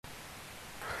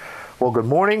Well, good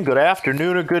morning, good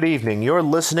afternoon, or good evening. You're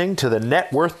listening to the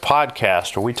Net Worth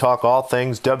Podcast, where we talk all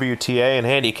things WTA and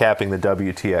handicapping the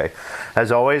WTA.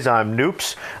 As always, I'm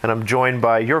Noops, and I'm joined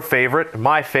by your favorite,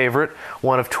 my favorite,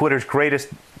 one of Twitter's greatest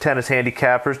tennis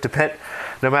handicappers,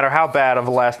 no matter how bad of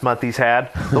the last month he's had,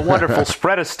 the wonderful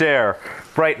Spread Astaire,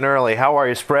 bright and early. How are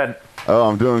you, Spread? Oh,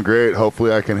 I'm doing great.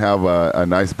 Hopefully I can have a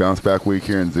nice bounce-back week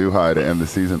here in Zhuhai to end the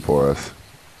season for us.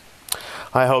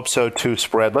 I hope so too,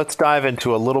 Spread. Let's dive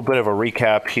into a little bit of a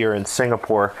recap here in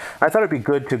Singapore. I thought it'd be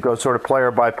good to go sort of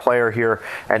player by player here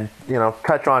and,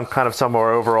 touch on kind of some of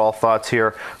our overall thoughts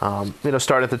here.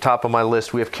 Starting at the top of my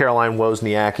list, we have Caroline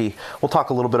Wozniacki. We'll talk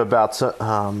a little bit about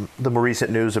the more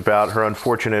recent news about her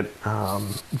unfortunate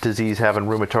disease, having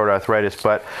rheumatoid arthritis.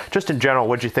 But just in general,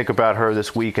 what did you think about her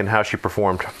this week and how she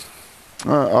performed?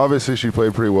 Obviously, she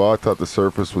played pretty well. I thought the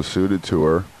surface was suited to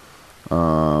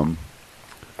her.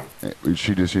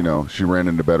 She just, she ran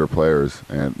into better players,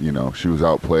 and, she was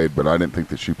outplayed, but I didn't think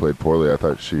that she played poorly. I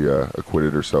thought she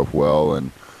acquitted herself well,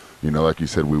 and, like you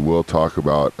said, we will talk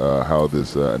about how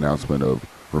this announcement of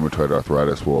rheumatoid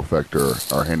arthritis will affect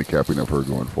our handicapping of her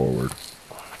going forward.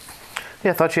 Yeah,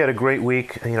 I thought she had a great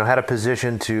week. Had a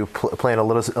position to play in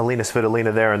Alina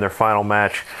Svitolina there in their final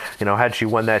match. Had she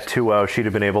won that 2-0, she'd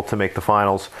have been able to make the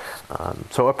finals.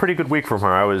 So a pretty good week from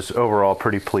her. I was overall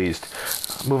pretty pleased.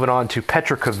 Moving on to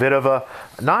Petra Kvitova.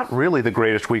 Not really the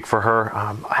greatest week for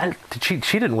her. She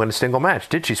didn't win a single match,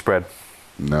 did she, Spread?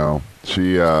 No.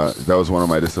 That was one of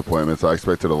my disappointments. I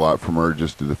expected a lot from her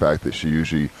just due to the fact that she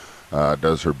usually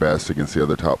does her best against the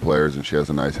other top players, and she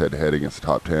has a nice head-to-head against the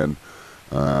top 10.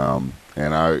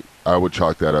 And I would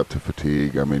chalk that up to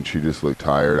fatigue. I mean, she just looked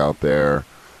tired out there,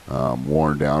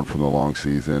 worn down from the long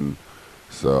season.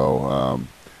 So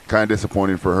kind of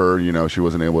disappointing for her. She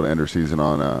wasn't able to end her season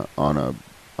on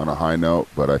a high note.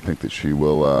 But I think that she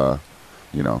will,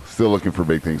 still looking for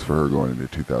big things for her going into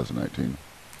 2019.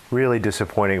 Really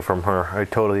disappointing from her. I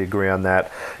totally agree on that.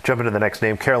 Jumping to the next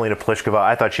name, Karolina Pliskova.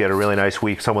 I thought she had a really nice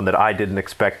week, someone that I didn't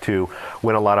expect to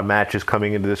win a lot of matches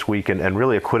coming into this week and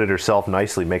really acquitted herself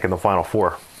nicely, making the Final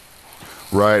Four.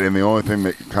 Right, and the only thing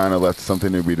that kind of left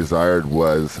something to be desired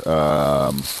was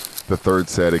the third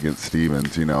set against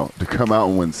Stevens. To come out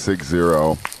and win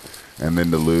 6-0 and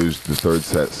then to lose the third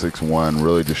set 6-1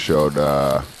 really just showed,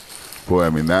 that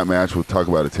match, we'll talk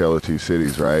about a tale of two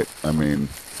cities, right?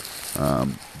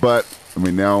 But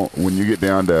now when you get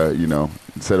down to,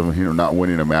 instead of, not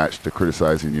winning a match to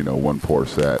criticizing, one poor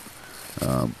set,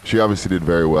 she obviously did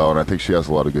very well, and I think she has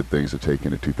a lot of good things to take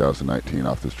into 2019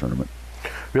 off this tournament.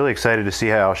 Really excited to see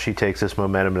how she takes this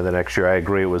momentum into the next year. I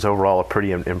agree. It was overall a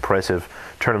pretty impressive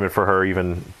tournament for her,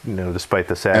 even, despite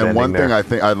the sad ending there. And one thing I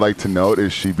think I'd like to note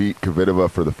is she beat Kvitova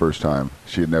for the first time.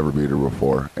 She had never beat her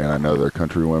before, and I know they're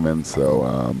country women,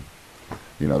 so,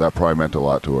 that probably meant a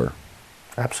lot to her.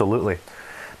 Absolutely.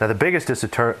 Now, the biggest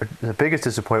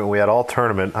disappointment we had all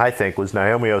tournament, I think, was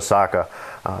Naomi Osaka.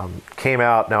 Came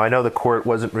out. Now, I know the court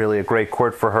wasn't really a great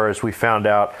court for her, as we found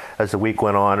out as the week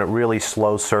went on. A really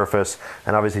slow surface,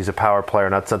 and obviously he's a power player,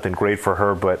 not something great for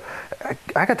her. But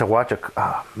I got to watch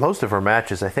most of her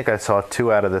matches. I think I saw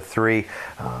 2 out of the 3.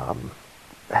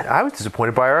 I was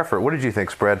disappointed by her effort. What did you think,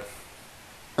 Spread?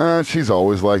 She's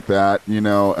always like that,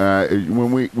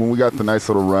 when we got the nice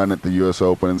little run at the U.S.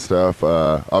 Open and stuff,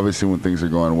 obviously when things are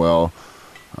going well,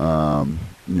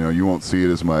 you won't see it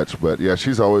as much. But, yeah,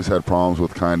 she's always had problems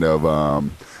with kind of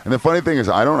and the funny thing is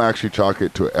I don't actually chalk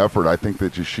it to effort. I think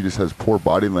that she just has poor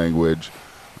body language,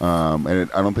 and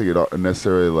I don't think it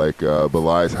necessarily,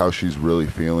 belies how she's really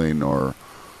feeling or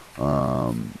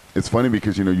it's funny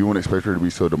because, you wouldn't expect her to be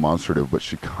so demonstrative, but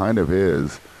she kind of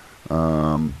is.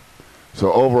 So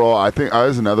overall, I think I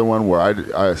was another one where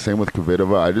I same with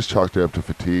Kvitova. I just chalked it up to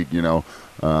fatigue, and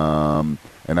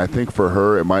I think for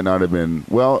her it might not have been.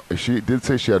 Well, she did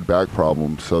say she had back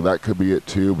problems, so that could be it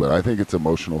too. But I think it's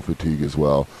emotional fatigue as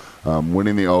well.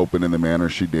 Winning the Open in the manner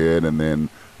she did, and then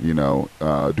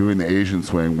doing the Asian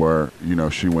swing where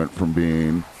she went from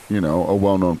being a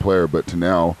well-known player, but to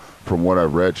now, from what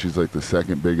I've read, she's like the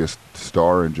second biggest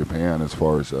star in Japan as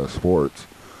far as sports.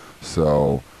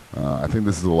 So. I think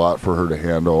this is a lot for her to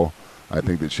handle. I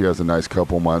think that she has a nice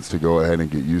couple months to go ahead and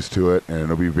get used to it, and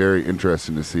it'll be very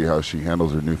interesting to see how she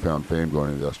handles her newfound fame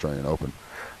going into the Australian Open.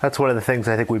 That's one of the things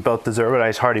I think we both deserve a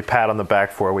nice hearty pat on the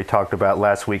back for. We talked about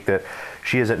last week that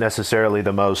she isn't necessarily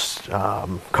the most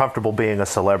comfortable being a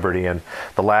celebrity, and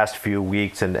the last few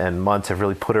weeks and months have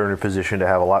really put her in a position to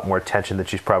have a lot more attention than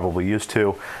she's probably used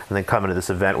to, and then coming to this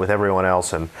event with everyone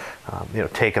else and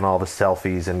taking all the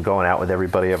selfies and going out with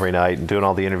everybody every night and doing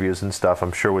all the interviews and stuff,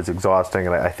 I'm sure was exhausting,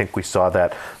 and I think we saw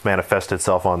that manifest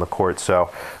itself on the court.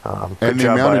 So, and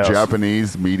the amount of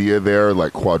Japanese media there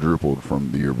quadrupled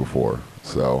from the year before.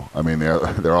 So, I mean,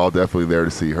 they're all definitely there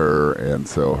to see her, and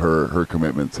so her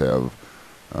commitments have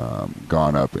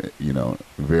gone up,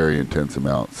 very intense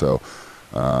amount. So,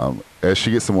 as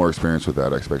she gets some more experience with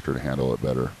that, I expect her to handle it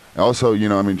better. Also,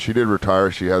 she did retire.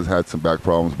 She has had some back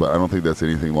problems, but I don't think that's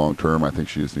anything long term. I think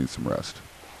she just needs some rest.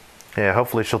 Yeah,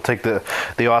 hopefully she'll take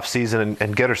the off season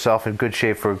and get herself in good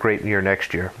shape for a great year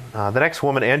next year. The next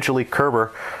woman, Angelique Kerber.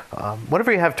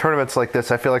 Whenever you have tournaments like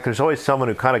this, I feel like there's always someone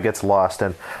who kind of gets lost.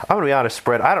 And I'm going to be honest,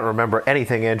 Spread, I don't remember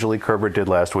anything Angelique Kerber did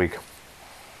last week.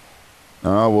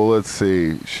 Well, let's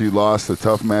see. She lost a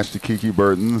tough match to Kiki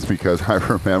Bertens because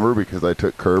I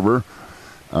took Kerber.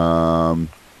 And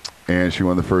she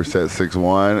won the first set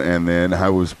 6-1. And then I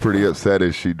was pretty upset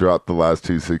as she dropped the last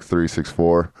two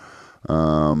 6-3,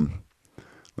 6-4.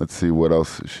 Let's see what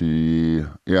else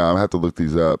I'll have to look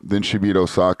these up. Then she beat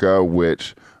Osaka,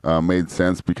 which made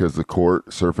sense because the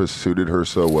court surface suited her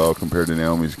so well compared to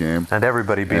Naomi's game. And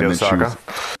everybody beat Osaka.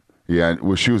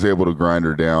 She was able to grind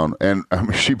her down. And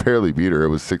she barely beat her. It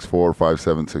was 6-4,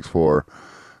 5-7, 6-4.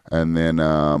 And then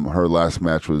her last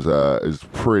match was is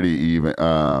pretty even.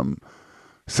 6-3,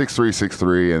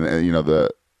 6-3. And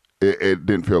it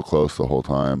didn't feel close the whole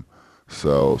time.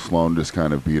 So Sloane just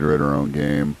kind of beat her at her own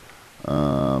game.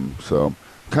 So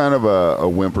kind of a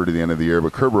whimper to the end of the year.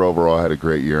 But Kerber overall had a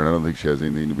great year, and I don't think she has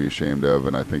anything to be ashamed of.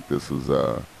 And I think this was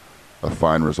a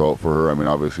fine result for her. I mean,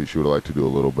 obviously she would have liked to do a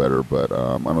little better, but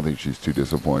I don't think she's too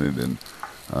disappointed. And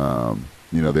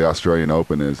the Australian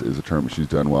Open is a tournament she's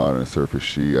done well on, and a surface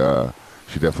she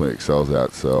definitely excels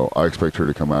at. So I expect her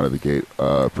to come out of the gate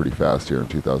pretty fast here in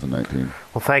 2019.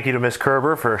 Well, thank you to Miss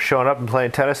Kerber for showing up and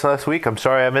playing tennis last week. I'm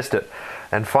sorry I missed it.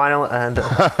 And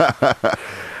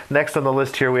next on the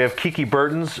list here, we have Kiki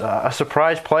Bertens, a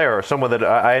surprise player, or someone that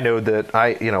I know that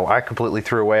I completely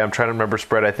threw away. I'm trying to remember,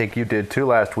 Spread. I think you did too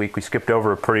last week. We skipped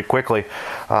over it pretty quickly.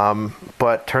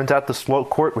 But turns out the slow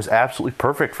court was absolutely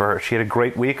perfect for her. She had a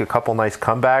great week, a couple nice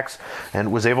comebacks,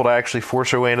 and was able to actually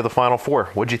force her way into the Final Four.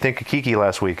 What did you think of Kiki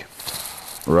last week?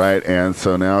 Right, and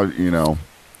so now,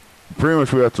 pretty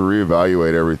much we have to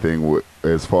reevaluate everything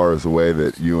as far as the way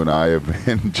that you and I have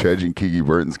been judging Kiki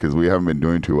Bertens, because we haven't been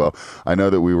doing too well. I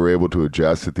know that we were able to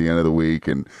adjust at the end of the week,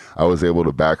 and I was able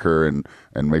to back her and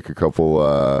make a couple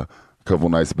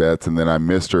nice bets, and then I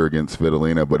missed her against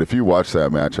Svitolina. But if you watch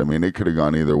that match, I mean, it could have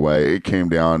gone either way. It came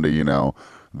down to,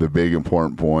 the big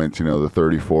important points, the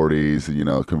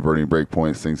 30-40s, converting break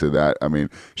points, things like that. I mean,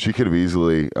 she could have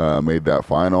easily made that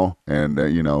final, and,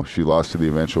 she lost to the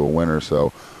eventual winner.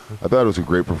 So I thought it was a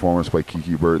great performance by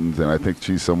Kiki Bertens, and I think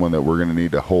she's someone that we're going to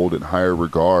need to hold in higher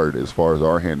regard as far as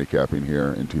our handicapping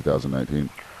here in 2019.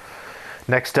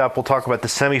 Next up, we'll talk about the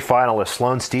semifinalist,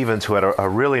 Sloane Stephens, who had a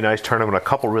really nice tournament, a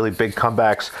couple really big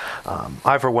comebacks.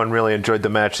 I, for one, really enjoyed the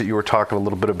match that you were talking a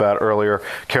little bit about earlier.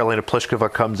 Karolina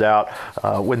Pliskova comes out,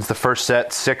 wins the first set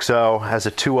 6-0, has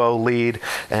a 2-0 lead,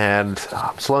 and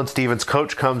Sloane Stephens'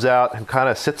 coach comes out and kind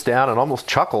of sits down and almost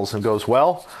chuckles and goes,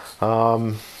 well,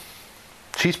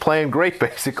 she's playing great,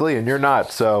 basically, and you're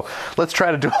not. So let's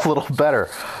try to do a little better.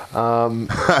 And,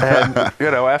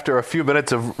 after a few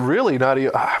minutes of really not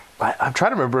even, I'm trying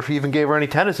to remember if he even gave her any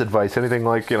tennis advice, anything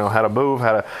like, how to move,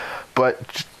 but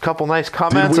a couple nice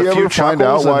comments. Did we a few ever find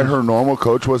out why her normal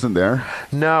coach wasn't there?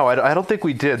 No, I don't think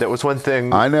we did. That was one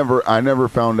thing. I never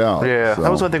found out. Yeah, so.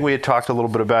 That was one thing we had talked a little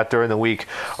bit about during the week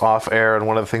off air, and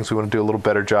one of the things we want to do a little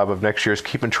better job of next year is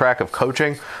keeping track of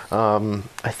coaching. I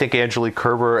think Angelique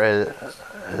Kerber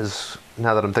is,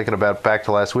 now that I'm thinking about back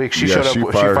to last week, she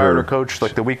fired her coach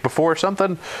like the week before or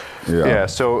something. Yeah,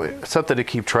 so something to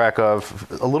keep track of.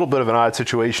 A little bit of an odd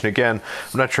situation again.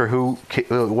 I'm not sure who it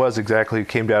was exactly who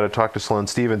came down to talk to Sloane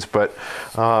Stephens, but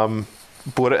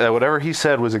whatever he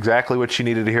said was exactly what she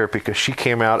needed to hear, because she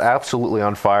came out absolutely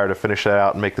on fire to finish that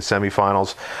out and make the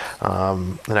semifinals,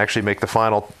 and actually make the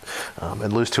final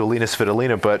and lose to Alina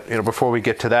Svitolina. But before we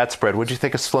get to that, Spread, what did you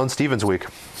think of Sloane Stephens' week?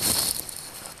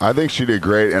 I think she did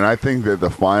great, and I think that the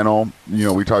final,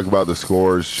 we talk about the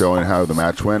scores showing how the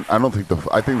match went. I think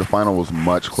the final was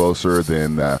much closer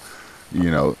than 3-6,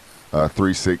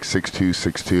 6-2,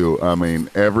 6-2. I mean,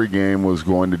 every game was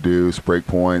going to deuce, break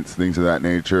points, things of that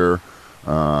nature.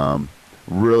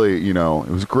 really, it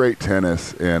was great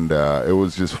tennis, and it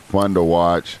was just fun to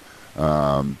watch.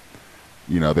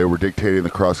 They were dictating the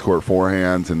cross-court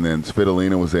forehands, and then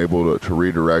Svitolina was able to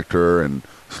redirect her, and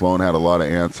Sloane had a lot of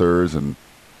answers. And,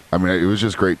 I mean, it was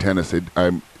just great tennis.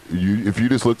 If you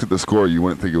just looked at the score, you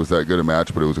wouldn't think it was that good a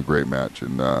match, but it was a great match.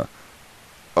 And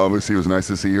obviously it was nice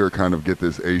to see her kind of get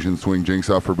this Asian swing jinx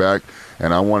off her back.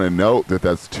 And I want to note that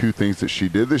that's two things that she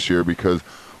did this year, because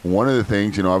one of the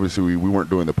things, obviously we weren't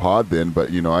doing the pod then, but,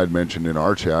 I had mentioned in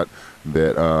our chat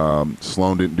that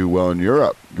Sloane didn't do well in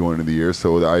Europe going into the year.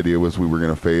 So the idea was we were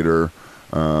going to fade her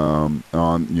on,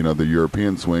 the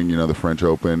European swing, the French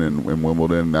Open and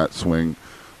Wimbledon, that swing,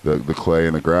 the clay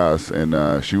and the grass.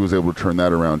 And she was able to turn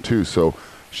that around too. So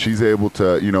she's able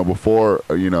to, before,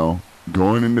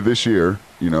 going into this year,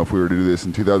 if we were to do this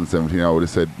in 2017, I would have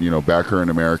said, back her in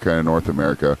America and North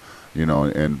America,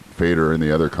 and fade her in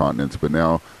the other continents. But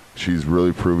now she's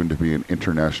really proven to be an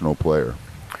international player.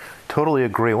 Totally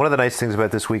agree. One of the nice things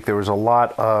about this week, there was a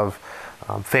lot of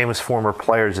famous former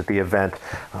players at the event.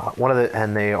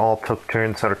 And they all took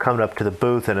turns sort of coming up to the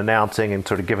booth and announcing and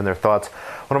sort of giving their thoughts.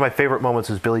 One of my favorite moments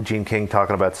was Billie Jean King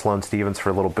talking about Sloane Stephens for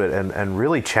a little bit and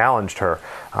really challenged her,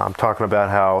 talking about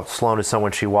how Sloane is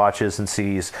someone she watches and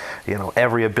sees,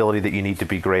 every ability that you need to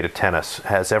be great at tennis,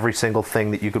 has every single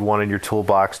thing that you could want in your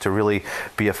toolbox to really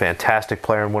be a fantastic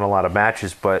player and win a lot of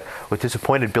matches. But what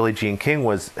disappointed Billie Jean King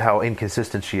was how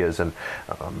inconsistent she is, and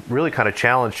really kind of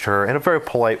challenged her in a very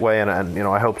polite way. And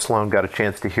I hope Sloane got a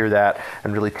chance to hear that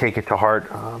and really take it to heart.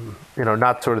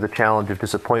 Not sort of the challenge of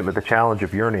disappointment, the challenge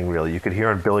of yearning, really. You could hear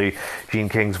in Billie Jean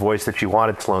King's voice that she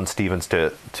wanted Sloane Stephens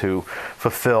to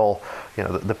fulfill,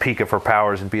 the peak of her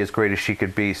powers and be as great as she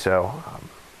could be. So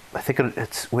I think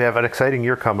we have an exciting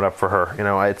year coming up for her.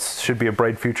 It should be a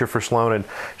bright future for Sloane, and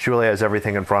she really has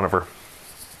everything in front of her.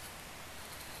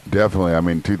 Definitely. I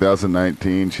mean,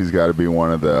 2019, she's got to be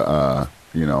one of the,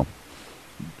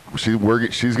 we're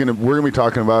gonna be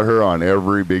talking about her on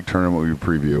every big tournament we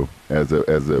preview as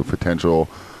a potential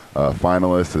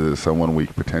finalist, as someone we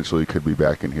potentially could be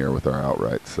back in here with our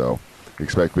outright. So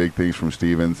expect big things from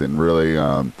Stephens, and really,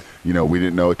 we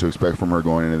didn't know what to expect from her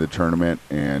going into the tournament,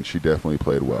 and she definitely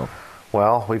played well.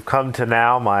 Well, we've come to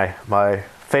now my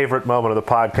favorite moment of the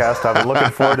podcast. I've been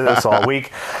looking forward to this all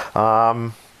week.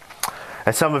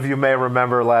 As some of you may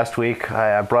remember, last week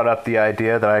I brought up the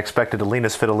idea that I expected Alina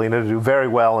Svitolina to do very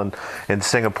well in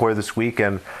Singapore this week.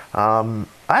 And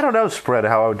I don't know, Spread,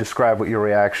 how I would describe what your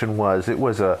reaction was. It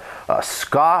was a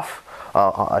scoff,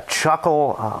 a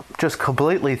chuckle, just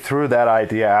completely threw that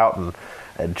idea out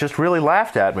and just really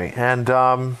laughed at me. And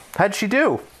how'd she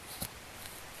do?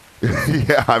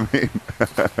 Yeah, I mean...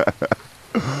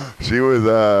 She was,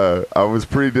 I was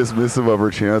pretty dismissive of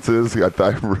her chances. I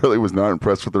really was not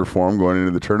impressed with her form going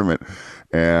into the tournament.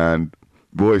 And,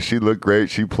 boy, she looked great.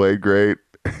 She played great.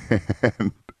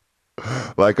 And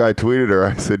like I tweeted her,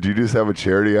 I said, you just have a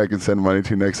charity I can send money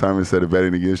to next time instead of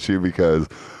betting against you, because,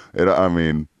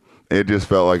 it just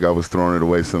felt like I was throwing it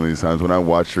away some of these times when I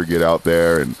watched her get out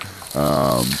there, and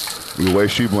the way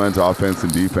she blends offense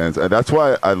and defense. And that's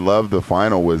why I love the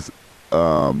final was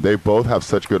they both have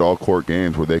such good all-court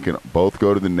games where they can both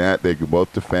go to the net, they can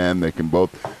both defend, they can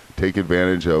both take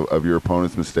advantage of your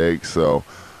opponent's mistakes. So,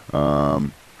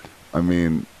 overall,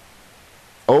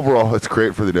 it's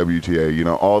great for the WTA.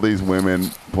 All these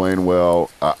women playing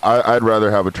well. I'd rather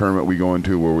have a tournament we go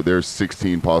into where there's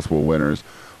 16 possible winners,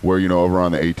 where, over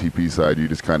on the ATP side, you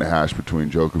just kind of hash between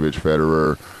Djokovic,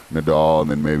 Federer, Nadal, and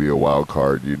then maybe a wild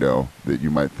card, that you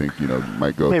might think,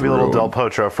 might go maybe through. Maybe a little Del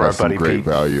Potro for our buddy great Pete.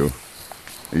 Value.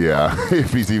 Yeah,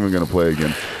 if he's even going to play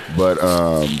again. But,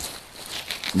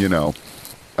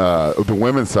 the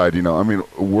women's side,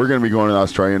 we're going to be going to the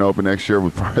Australian Open next year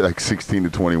with probably like 16 to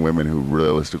 20 women who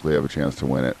realistically have a chance to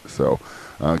win it. So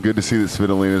good to see that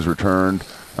Svitolina's returned.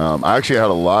 I actually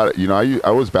had a lot,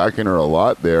 I was backing her a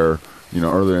lot there,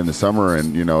 earlier in the summer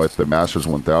and, at the Masters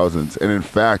 1000s. And in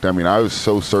fact, I was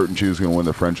so certain she was going to win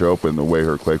the French Open the way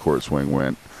her clay court swing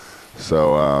went.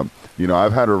 So,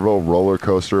 I've had a real roller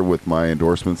coaster with my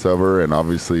endorsements of her, and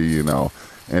obviously,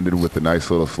 ended with a nice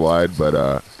little slide.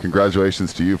 But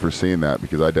congratulations to you for seeing that,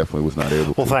 because I definitely was not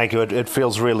able to. Well, thank you. It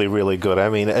feels really, really good.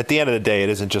 At the end of the day, it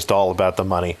isn't just all about the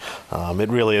money. It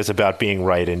really is about being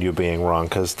right and you being wrong,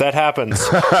 because that happens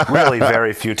really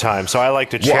very few times. So I like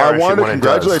to cherish it when it does. I want to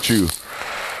congratulate you.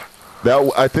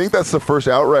 I think that's the first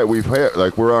outright we've hit.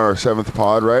 Like, we're on our 7th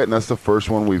pod, right? And that's the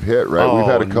first one we've hit, right? We've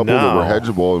had a couple that were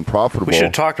hedgeable and profitable. We should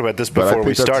have talked about this before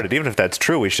we started. Even if that's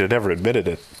true, we should have never admitted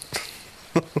it.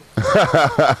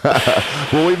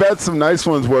 Well, we've had some nice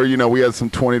ones where, we had some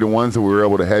 20 to 1s that we were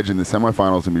able to hedge in the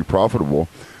semifinals and be profitable.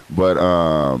 But,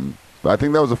 I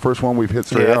think that was the first one we've hit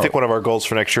straight Yeah, out. I think one of our goals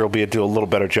for next year will be to do a little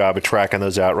better job of tracking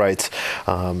those outrights.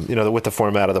 With the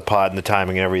format of the pod and the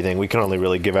timing and everything, we can only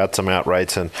really give out some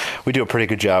outrights, and we do a pretty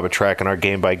good job of tracking our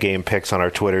game-by-game picks on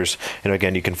our Twitters.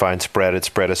 Again, you can find Spread at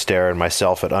Spread Astaire and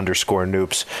myself at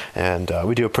 _Noops, and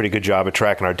we do a pretty good job of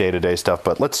tracking our day-to-day stuff.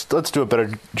 But let's do a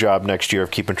better job next year of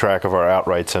keeping track of our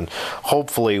outrights, and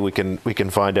hopefully we can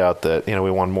find out that we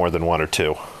won more than one or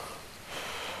two.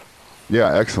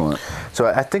 Yeah, excellent. So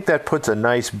I think that puts a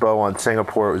nice bow on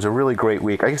Singapore. It was a really great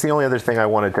week. I guess the only other thing I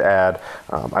wanted to add,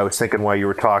 I was thinking while you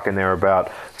were talking there about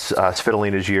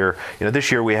Svitolina's year. This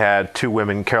year we had two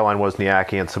women, Caroline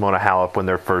Wozniacki and Simona Halep, win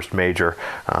their first major.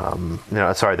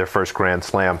 Their first Grand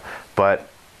Slam. But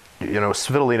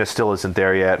Svitolina still isn't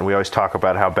there yet, and we always talk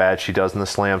about how bad she does in the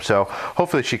Slam. So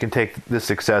hopefully she can take this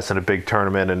success in a big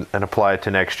tournament and apply it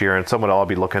to next year. And someone I'll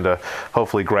be looking to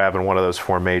hopefully grab in one of those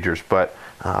four majors. But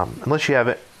unless you have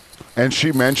it. And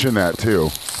she mentioned that too.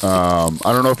 I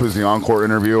don't know if it was the on-court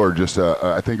interview or just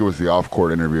I think it was the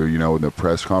off-court interview, in the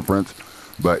press conference.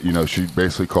 But, she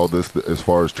basically called this, as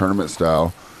far as tournament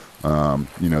style,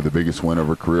 the biggest win of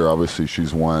her career. Obviously,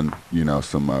 she's won,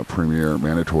 some premier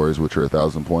mandatories, which are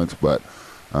 1,000 points. But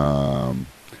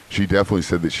she definitely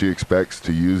said that she expects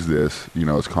to use this,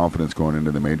 as confidence going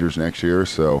into the majors next year.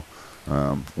 So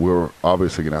we're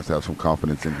obviously going to have some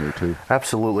confidence in here too.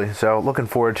 Absolutely. So looking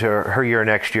forward to her year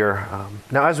next year.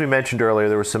 Now, as we mentioned earlier,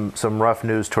 there was some rough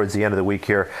news towards the end of the week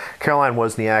here. Caroline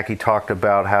Wozniacki talked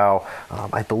about how,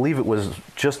 I believe it was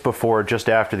just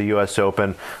after the U.S.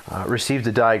 Open, received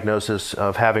a diagnosis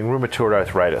of having rheumatoid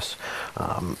arthritis.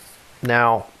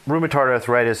 Now, rheumatoid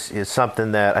arthritis is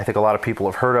something that I think a lot of people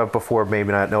have heard of before,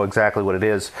 maybe not know exactly what it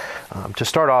is. To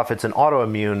start off, it's an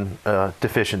autoimmune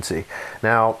deficiency.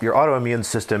 Now, your autoimmune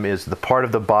system is the part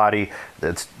of the body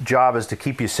that's job is to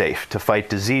keep you safe, to fight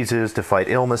diseases, to fight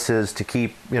illnesses, to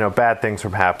keep bad things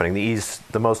from happening.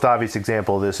 The most obvious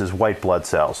example of this is white blood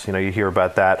cells. You hear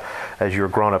about that as you're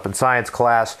growing up in science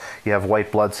class. You have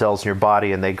white blood cells in your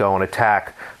body, and they go and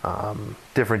attack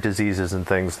different diseases and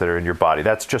things that are in your body.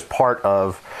 That's just part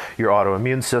of your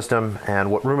autoimmune system. And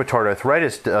what rheumatoid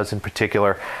arthritis does in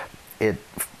particular, it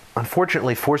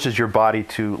unfortunately forces your body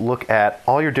to look at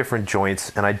all your different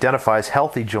joints and identifies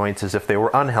healthy joints as if they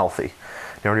were unhealthy.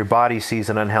 Now, when your body sees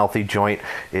an unhealthy joint,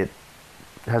 it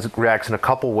reacts in a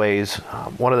couple ways.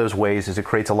 One of those ways is it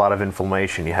creates a lot of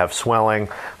inflammation. You have swelling,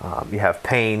 you have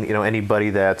pain. Anybody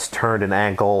that's turned an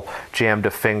ankle, jammed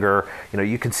a finger,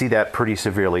 you can see that pretty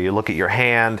severely. You look at your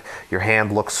hand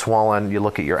looks swollen. You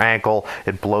look at your ankle,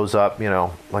 it blows up,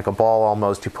 like a ball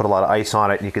almost. You put a lot of ice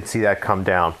on it, and you can see that come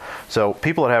down. So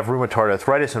people that have rheumatoid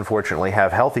arthritis, unfortunately,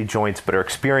 have healthy joints but are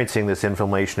experiencing this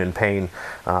inflammation and pain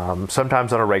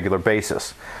sometimes on a regular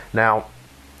basis. Now,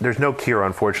 there's no cure,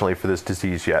 unfortunately, for this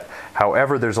disease yet.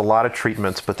 However, there's a lot of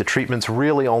treatments, but the treatments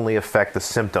really only affect the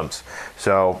symptoms.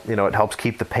 So, it helps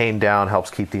keep the pain down,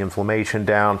 helps keep the inflammation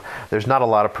down. There's not a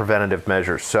lot of preventative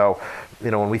measures. So,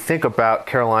 when we think about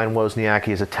Caroline Wozniacki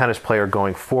as a tennis player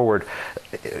going forward,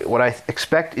 what I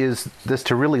expect is this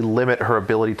to really limit her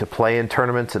ability to play in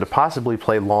tournaments and to possibly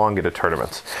play long into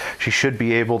tournaments. She should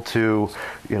be able to,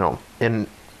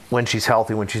 when she's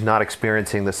healthy, when she's not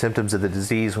experiencing the symptoms of the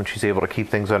disease, when she's able to keep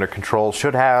things under control,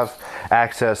 should have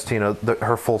access to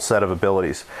her full set of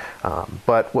abilities.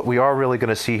 But what we are really going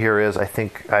to see here is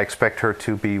I expect her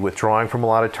to be withdrawing from a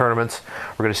lot of tournaments.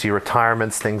 We're going to see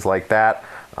retirements, things like that.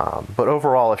 But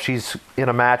overall, if she's in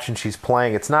a match and she's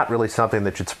playing, it's not really something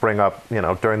that should spring up,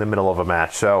 during the middle of a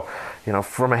match. So,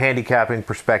 from a handicapping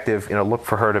perspective, look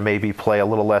for her to maybe play a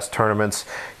little less tournaments.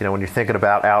 When you're thinking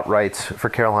about outrights for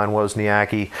Caroline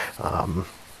Wozniacki,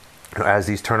 as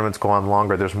these tournaments go on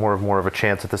longer, there's more of a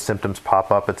chance that the symptoms pop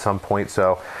up at some point.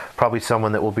 So probably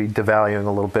someone that will be devaluing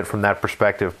a little bit from that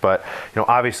perspective. But,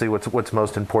 obviously what's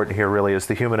most important here really is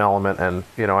the human element. And,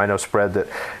 I know, Spread, that,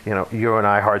 you and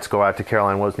I hearts go out to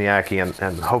Caroline Wozniacki,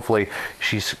 and hopefully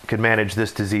she can manage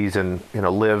this disease and,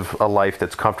 live a life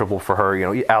that's comfortable for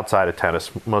her, outside of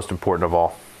tennis, most important of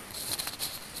all.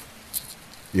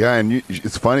 Yeah, and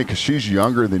it's funny because she's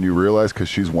younger than you realize because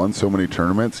she's won so many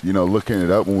tournaments. Looking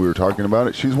it up when we were talking about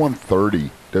it, she's won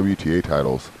 30 WTA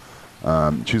titles.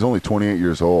 She's only 28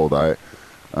 years old. And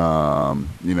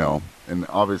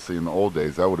obviously in the old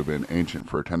days that would have been ancient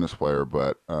for a tennis player,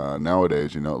 but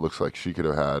nowadays, it looks like she could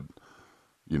have had,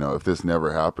 if this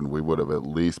never happened, we would have at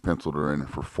least penciled her in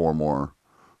for 4 more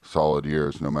solid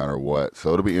years, no matter what.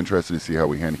 So it'll be interesting to see how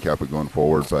we handicap it going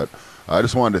forward. But I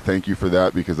just wanted to thank you for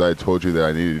that because I had told you that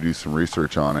I needed to do some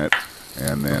research on it.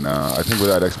 And then I think with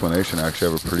that explanation, I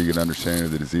actually have a pretty good understanding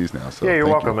of the disease now. So yeah, you're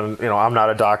thank welcome. you. And I'm not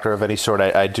a doctor of any sort.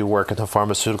 I do work in the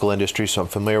pharmaceutical industry, so I'm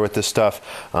familiar with this stuff.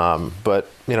 But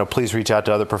please reach out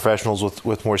to other professionals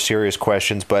with more serious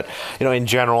questions. But in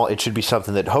general, it should be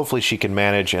something that hopefully she can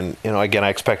manage. And again, I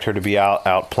expect her to be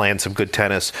out playing some good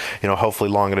tennis. Hopefully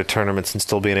long into tournaments and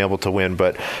still being able to win.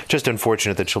 But just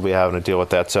unfortunate that she'll be having to deal with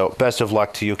that. So best of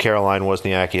luck to you, Caroline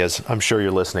Wozniacki, as I'm sure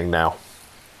you're listening now.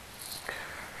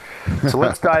 So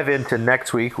let's dive into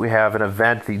next week. We have an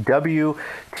event, the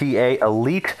WTA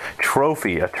Elite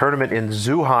Trophy, a tournament in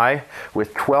Zhuhai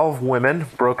with 12 women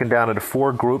broken down into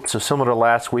 4 groups. So similar to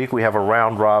last week, we have a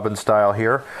round-robin style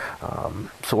here.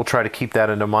 So we'll try to keep that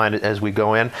into mind as we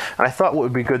go in. And I thought what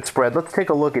would be a good spread, let's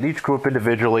take a look at each group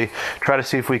individually, try to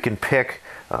see if we can pick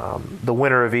the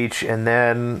winner of each, and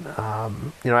then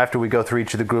after we go through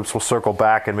each of the groups, we'll circle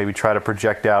back and maybe try to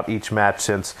project out each match,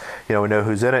 since we know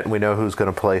who's in it and we know who's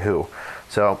going to play who.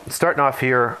 So starting off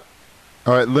here.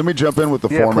 All right, let me jump in with the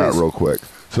format please. real quick.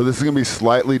 So this is going to be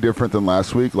slightly different than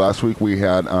last week. Last week we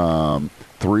had 4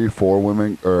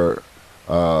 women, or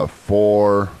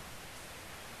 4.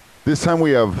 This time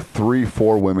we have 3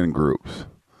 4-women groups.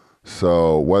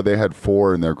 So while they had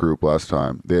 4 in their group last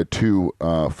time, they had 2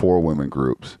 4-women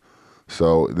groups.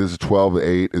 So this is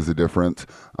 12-8 is the difference.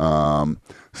 And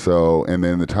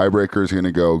then the tiebreaker is going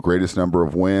to go greatest number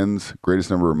of wins, greatest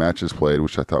number of matches played,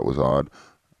 which I thought was odd.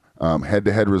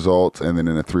 Head-to-head results, and then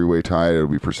in a 3-way tie, it'll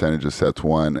be percentage of sets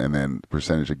won, and then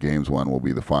percentage of games won will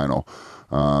be the final.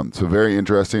 So very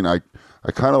interesting. I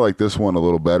kind of like this one a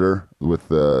little better with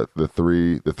the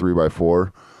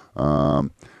 3x4.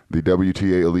 The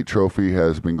WTA Elite Trophy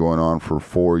has been going on for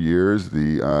 4 years.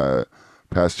 The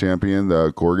past champion,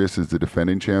 the Gorgas, is the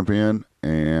defending champion.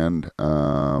 And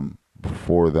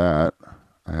before that,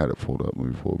 I had it pulled up. Let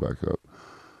me pull it back up.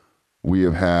 We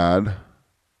have had,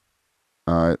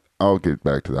 I'll get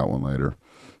back to that one later.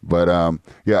 But,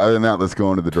 other than that, let's go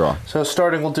into the draw. So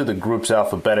starting, we'll do the groups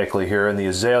alphabetically here. In the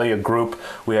Azalea group,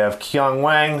 we have Qiang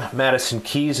Wang, Madison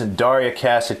Keys, and Daria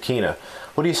Kasatkina.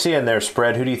 What do you see in their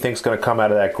spread? Who do you think is going to come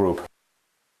out of that group?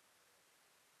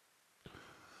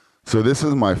 So this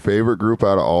is my favorite group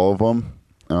out of all of them,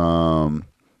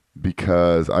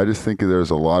 because I just think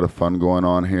there's a lot of fun going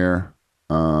on here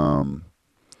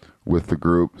with the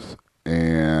groups.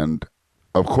 And,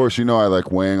 of course, I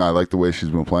like Wang. I like the way she's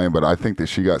been playing, but I think that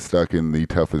she got stuck in the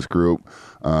toughest group.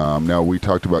 Now, we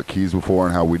talked about Keys before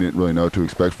and how we didn't really know what to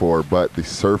expect for her, but the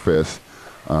surface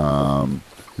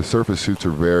suits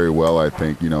her very well, I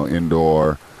think,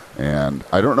 indoor. And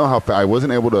I don't know how I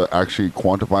wasn't able to actually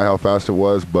quantify how fast it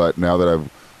was, but now that I've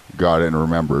got it and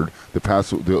remembered, this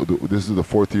is the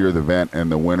 4th year of the event, and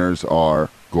the winners are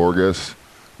Gorgas.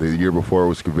 The year before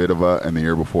was Kvitova, and the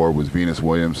year before was Venus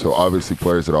Williams. So obviously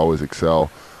players that always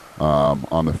excel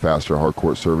on the faster hard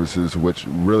court surfaces, which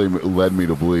really led me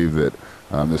to believe that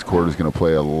this court is going to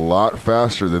play a lot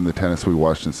faster than the tennis we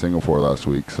watched in Singapore last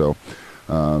week. So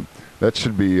that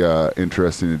should be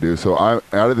interesting to do. So out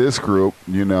of this group,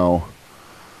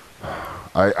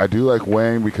 I do like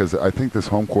Wang, because I think this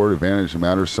home court advantage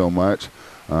matters so much.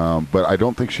 But I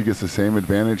don't think she gets the same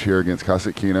advantage here against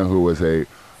Kasatkina, who was a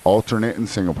alternate in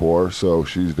Singapore. So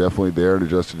she's definitely there and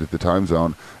adjusted to the time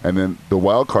zone. And then the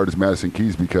wild card is Madison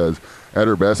Keys, because at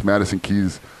her best, Madison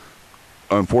Keys,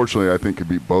 unfortunately, I think could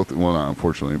beat both. Well, not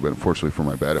unfortunately, but unfortunately for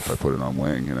my bet if I put it on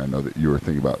Wang. And I know that you were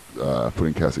thinking about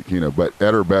putting Kasatkina. But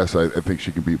at her best, I think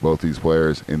she can beat both these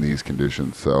players in these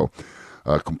conditions. So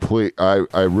I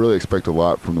really expect a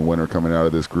lot from the winner coming out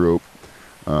of this group.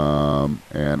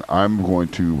 And I'm going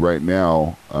to right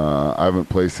now, I haven't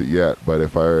placed it yet, but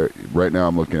right now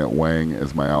I'm looking at Wang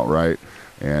as my outright,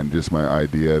 and just my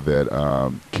idea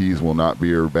that Keys will not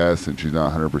be her best, and she's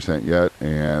not 100% yet.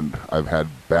 And I've had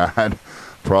bad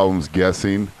problems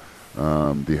guessing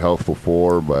the health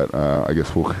before, but I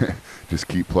guess we'll just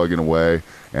keep plugging away.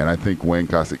 And I think Wang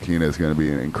Kasatkina is going to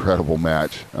be an incredible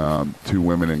match. 2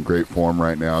 women in great form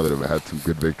right now that have had some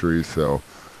good victories. So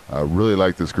I really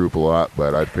like this group a lot,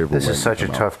 but I'd favor This Wang is such a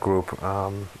tough group.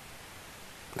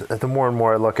 The more and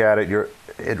more I look at it,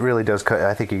 it really does.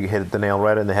 I think you hit the nail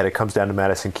right on the head. It comes down to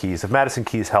Madison Keys. If Madison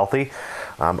Keys healthy,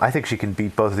 I think she can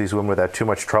beat both of these women without too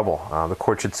much trouble. The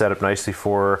court should set up nicely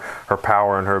for her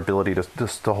power, and her ability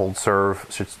to hold serve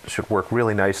should work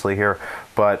really nicely here.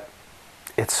 But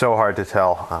it's so hard to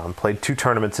tell. Played 2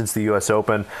 tournaments since the U.S.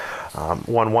 Open.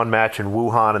 Won 1 match in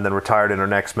Wuhan, and then retired in her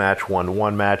next match. Won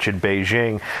 1 match in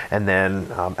Beijing, and then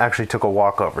actually took a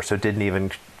walkover, so didn't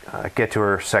even get to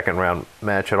her second round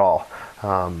match at all.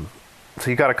 So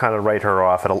you got to kind of write her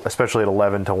off, especially at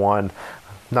 11-1.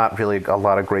 not really a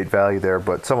lot of great value there,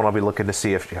 but someone I'll be looking to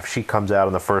see if she comes out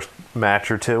in the first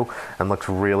match or two and looks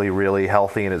really, really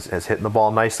healthy and is hitting the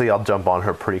ball nicely. I'll jump on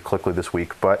her pretty quickly this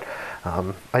week. But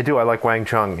I like Wang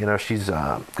Chung. She's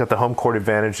got the home court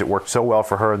advantage that worked so well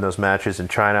for her in those matches in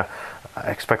China. I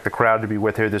expect the crowd to be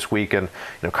with her this week, and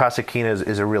Kasatkina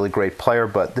is a really great player,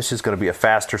 but this is going to be a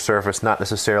faster surface, not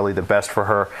necessarily the best for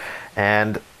her.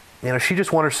 And she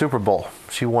just won her Super Bowl.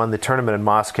 She won the tournament in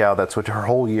Moscow. That's what her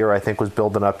whole year, I think, was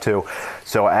building up to.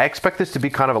 So I expect this to be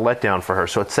kind of a letdown for her.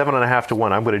 So at 7.5 to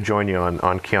 1, I'm going to join you on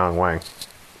Qiang Wang.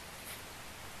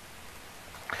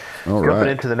 All Jumping right.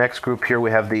 into the next group here,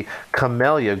 we have the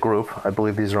Camellia group. I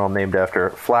believe these are all named after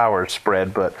flowers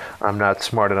spread, but I'm not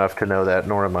smart enough to know that,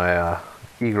 nor am I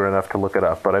eager enough to look it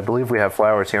up. But I believe we have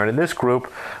flowers here. And in this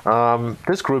group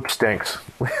stinks.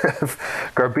 We have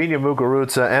Garbiñe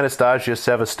Muguruza, Anastasia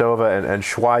Sevastova, and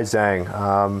Shuai Zhang.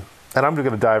 And I'm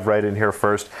going to dive right in here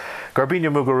first.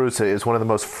 Garbiñe Muguruza is one of the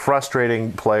most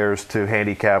frustrating players to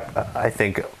handicap, I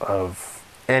think, of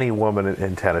any woman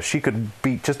in tennis. She could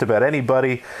beat just about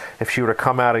anybody if she were to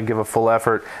come out and give a full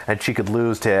effort, and she could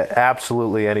lose to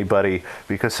absolutely anybody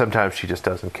because sometimes she just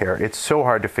doesn't care. It's so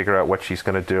hard to figure out what she's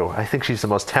going to do. I think she's the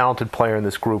most talented player in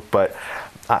this group, but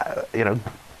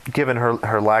given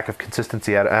her lack of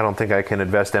consistency, I don't think I can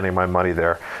invest any of my money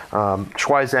there.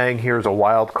 Shuai Zhang here is a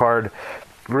wild card.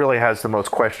 Really has the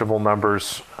most questionable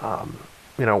numbers.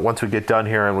 Once we get done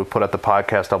here and we put out the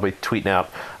podcast, I'll be tweeting out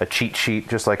a cheat sheet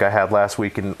just like I had last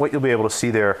week. And what you'll be able to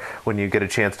see there when you get a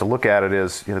chance to look at it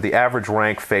is, the average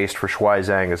rank faced for Shuai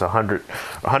Zhang is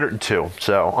 102.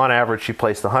 So on average, she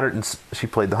played the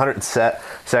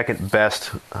 102nd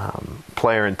best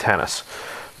player in tennis.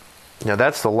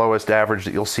 That's the lowest average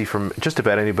that you'll see from just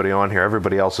about anybody on here.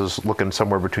 Everybody else is looking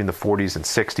somewhere between the 40s and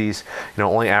 60s.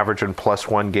 Only averaging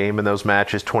 +1 game in those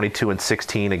matches, 22 and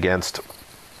 16 against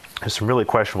some really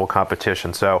questionable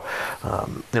competition. So,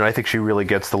 I think she really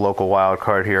gets the local wild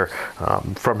card here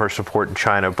from her support in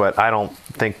China, but I don't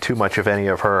think too much of any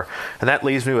of her. And that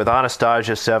leaves me with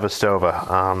Anastasia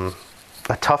Sevastova.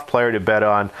 A tough player to bet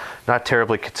on, not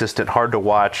terribly consistent, hard to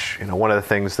watch. One of the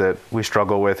things that we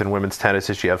struggle with in women's tennis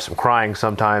is you have some crying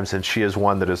sometimes, and she is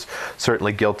one that is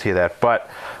certainly guilty of that. But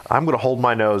I'm going to hold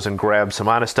my nose and grab some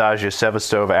Anastasia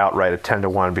Sevastova outright at 10 to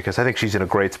 1 because I think she's in a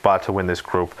great spot to win this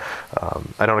group.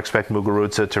 I don't expect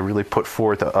Muguruza to really put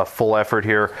forth a full effort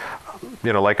here.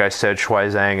 Like I said,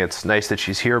 Shuai Zhang, it's nice that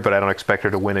she's here, but I don't expect her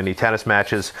to win any tennis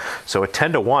matches. So at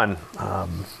 10 to 1,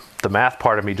 the math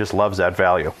part of me just loves that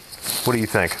value. What do you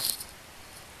think?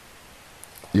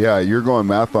 Yeah, you're going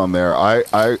math on there. I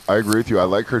agree with you. I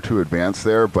like her to advance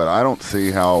there, but I don't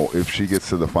see how, if she gets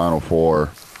to the Final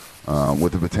Four,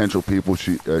 with the potential people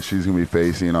she's going to be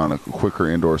facing on a quicker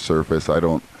indoor surface,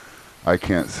 I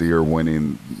can't see her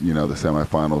winning, the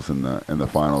semifinals and the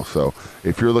finals. So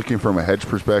if you're looking from a hedge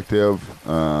perspective,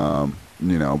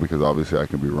 because obviously I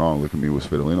can be wrong. Look at me with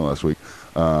Svitolina last week.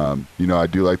 I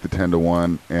do like the 10 to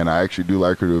 1, and I actually do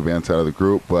like her to advance out of the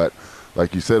group. But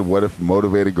like you said, what if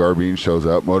motivated Garbine shows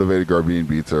up? Motivated Garbine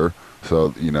beats her. So,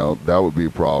 that would be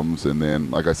problems. And then,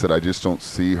 like I said, I just don't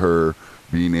see her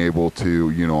being able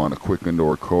to, on a quick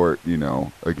indoor court,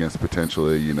 against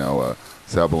potentially, a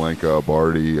Sabalenka, a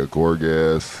Barty, a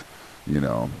Gorgas,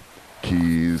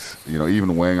 Keys,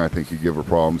 even Wang, I think could give her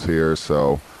problems here.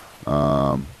 So,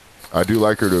 I do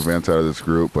like her to advance out of this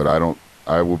group, but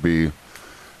I will be,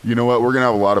 we're going to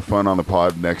have a lot of fun on the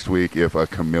pod next week if a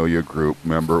Camellia group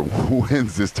member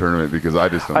wins this tournament, because I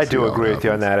just don't I do agree with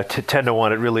you on that. At 10 to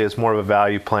 1, it really is more of a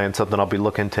value play and something I'll be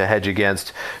looking to hedge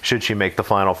against should she make the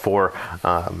Final Four,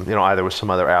 either with some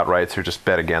other outrights or just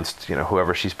bet against,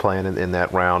 whoever she's playing in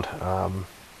that round.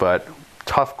 But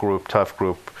tough group.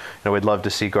 We'd love to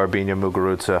see Garbiñe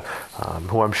Muguruza,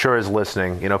 who I'm sure is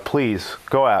listening. Please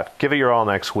go out, give it your all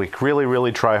next week. Really,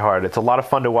 really try hard. It's a lot of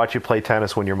fun to watch you play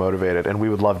tennis when you're motivated, and we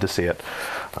would love to see it.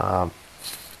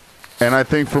 And I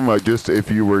think from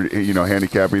if you were,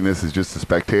 handicapping this as just a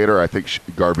spectator, I think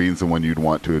Garbine's the one you'd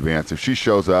want to advance. If she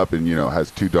shows up and,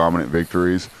 has 2 dominant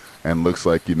victories and looks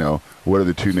like, what are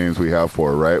the 2 names we have for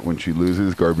her, right? When she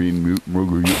loses, Garbiñe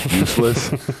Muguruza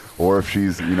useless, or if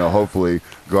she's, hopefully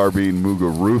Garbiñe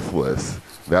Muguruza ruthless.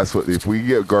 That's what, if we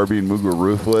get Garbiñe Muguruza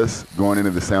ruthless going into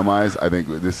the semis, I think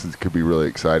could be really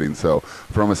exciting. So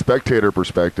from a spectator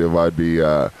perspective, I'll be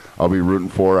rooting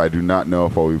for her. I do not know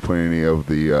if I'll be putting any of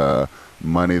the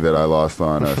money that I lost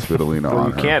on Svitolina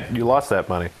on her. You can't. You lost that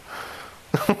money.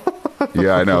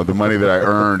 Yeah, I know. The money that I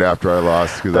earned after I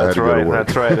lost because I had to go to work.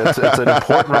 That's right. It's an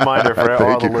important reminder for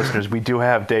all the listeners. We do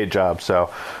have day jobs, so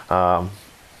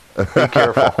Be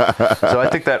careful. So I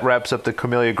think that wraps up the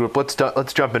Camellia group. Let's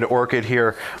jump into Orchid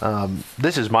here.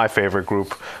 This is my favorite group.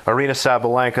 Aryna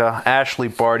Sabalenka, Ashley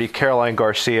Barty, Caroline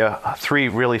Garcia, three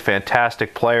really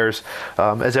fantastic players.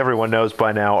 As everyone knows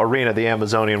by now, Aryna, the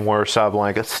Amazonian warrior,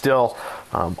 Sabalenka, still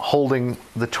holding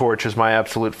the torch as my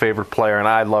absolute favorite player, and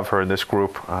I love her in this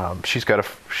group. She'll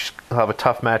have a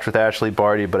tough match with Ashley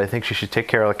Barty, but I think she should take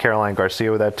care of Caroline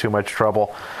Garcia without too much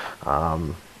trouble.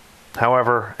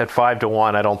 However, at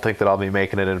 5-1, I don't think that I'll be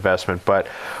making an investment. But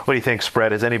what do you think,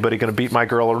 spread? Is anybody going to beat my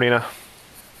girl, Aryna?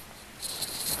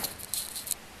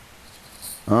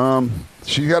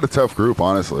 She got a tough group,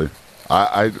 honestly.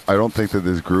 I don't think that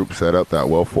this group set up that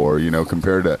well for her,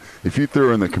 compared to if you threw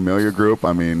her in the Camellia group,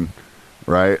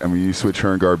 right? You switch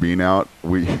her and Garbine out,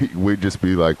 we'd just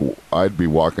be like, I'd be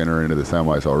walking her into the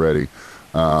semis already.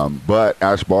 But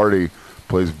Ash Barty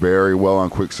plays very well on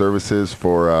quick services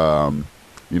for,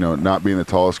 not being the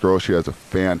tallest girl. She has a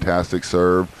fantastic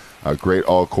serve, a great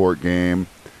all-court game,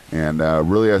 and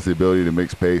really has the ability to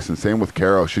mix pace. And same with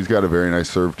Caro. She's got a very nice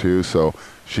serve too, so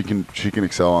she can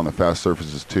excel on the fast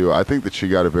surfaces too. I think that she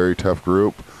got a very tough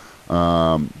group.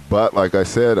 But like I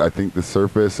said, I think the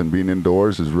surface and being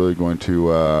indoors is really going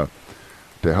to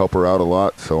help her out a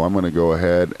lot. So I'm going to go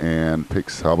ahead and pick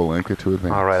Sabalenka to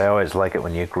advance. All right, I always like it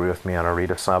when you agree with me on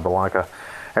Aryna Sabalenka.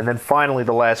 And then finally,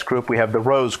 the last group, we have the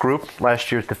Rose group.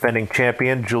 Last year's defending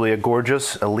champion, Julia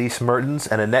Gorgeous, Elise Mertens,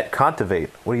 and Anett Kontaveit.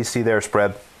 What do you see there,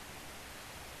 spread?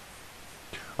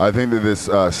 I think that this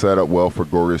set up well for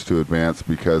Gorgeous to advance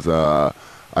because I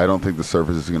don't think the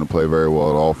surface is going to play very well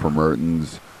at all for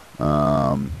Mertens.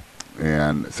 And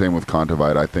same with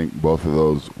Kontaveit. I think both of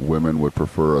those women would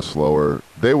prefer a slower.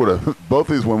 Both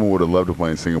these women would have loved to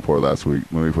play in Singapore last week.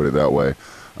 Let me put it that way.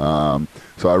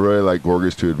 So I really like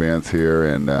Gorgeous to advance here,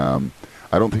 and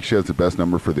I don't think she has the best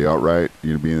number for the outright,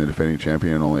 being the defending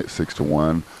champion, only at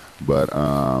 6-1. But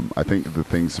I think the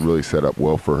things really set up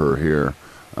well for her here.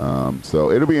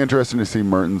 So it'll be interesting to see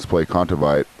Mertens play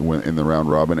Kontaveit in the round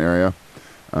robin area.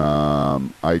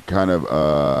 I kind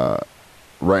of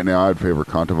right now I'd favor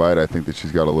Kontaveit. I think that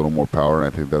she's got a little more power,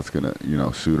 and I think that's going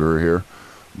to suit her here.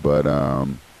 But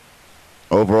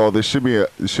overall, this should be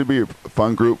a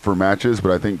fun group for matches,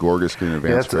 but I think Gorgeous can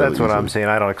advance. Yeah, that's what I'm saying.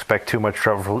 I don't expect too much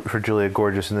trouble for Julia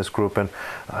Gorgeous in this group, and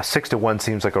 6-1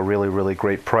 seems like a really, really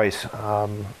great price.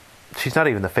 She's not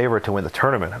even the favorite to win the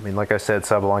tournament. Like I said,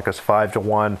 Sabalenka's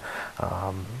 5-1.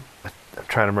 I'm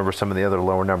trying to remember some of the other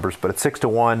lower numbers, but at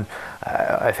 6-1,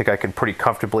 I think I could pretty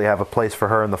comfortably have a place for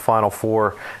her in the Final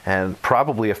Four, and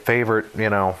probably a favorite,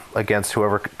 against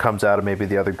whoever comes out of maybe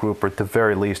the other group, or at the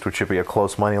very least, which should be a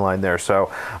close money line there.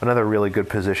 So another really good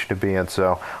position to be in.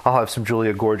 So I'll have some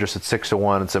Julia Gorgeous at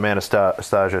 6-1 and some Anastasia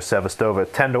Sevastova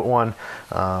at 10-1.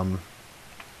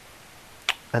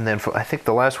 And then I think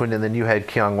the last one, and then you had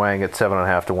Qiang Wang at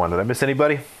 7.5-1. Did I miss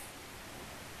anybody?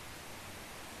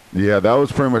 Yeah, that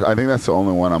was pretty much. I think that's the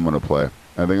only one I'm going to play.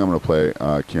 I think I'm going to play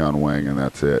Qiang Wang, and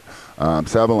that's it.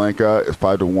 Sabalenka is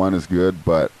 5-1 is good,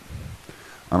 but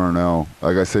I don't know.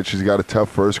 Like I said, she's got a tough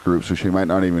first group, so she might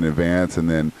not even advance. And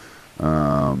then,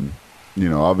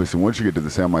 obviously, once you get to the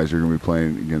semis, you're going to be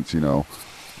playing against, the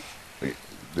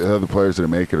other players that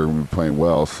make it are going to be playing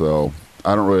well. So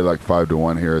I don't really like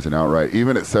 5-1 here as an outright.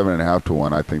 Even at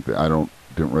 7.5-1, I think that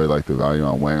didn't really like the value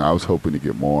on Wang. I was hoping to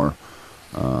get more.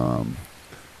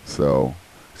 So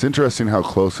it's interesting how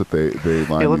close that they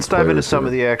line. Yeah, let's dive into some here.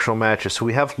 of the actual matches. So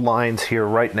we have lines here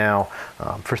right now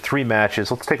for 3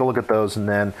 matches. Let's take a look at those, and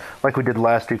then, like we did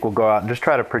last week, we'll go out and just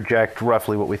try to project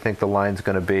roughly what we think the line's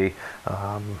going to be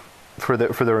for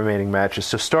the remaining matches.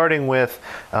 So starting with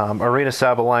Aryna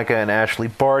Sabalenka and Ashley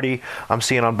Barty, I'm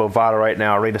seeing on Bovada right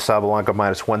now Aryna Sabalenka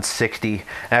minus 160,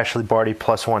 Ashley Barty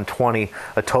plus 120,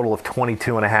 a total of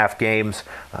 22.5 games.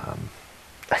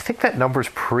 I think that number's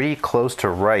pretty close to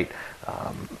right.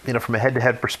 From a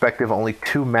head-to-head perspective, only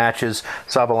 2 matches.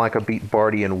 Sabalenka beat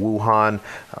Barty in Wuhan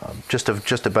just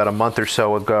about a month or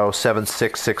so ago, 7-6,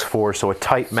 6-4. So a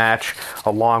tight match,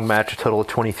 a long match, a total of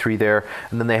 23 there.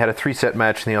 And then they had a 3-set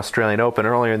match in the Australian Open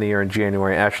earlier in the year in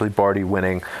January. Ashley Barty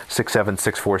winning 6-7,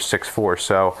 6-4, 6-4.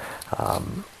 So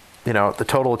the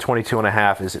total of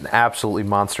 22.5 is an absolutely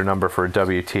monster number for a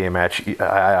WTA match.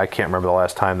 I can't remember the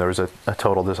last time there was a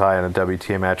total this high in a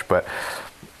WTA match, but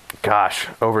gosh,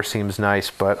 over seems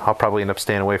nice, but I'll probably end up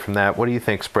staying away from that. What do you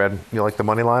think, spread? You like the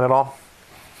money line at all?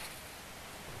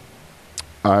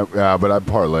 Yeah, but I'd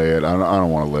parlay it. I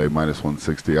don't want to lay minus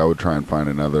 160. I would try and find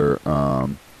another,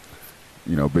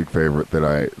 big favorite that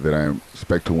I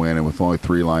expect to win. And with only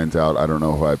 3 lines out, I don't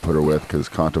know who I'd put her with because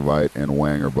Kontaveit and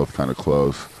Wang are both kind of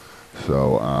close.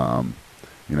 So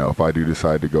if I do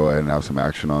decide to go ahead and have some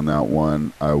action on that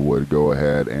one, I would go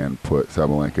ahead and put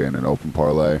Sabalenka in an open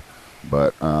parlay.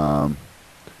 But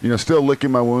still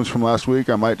licking my wounds from last week.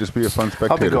 I might just be a fun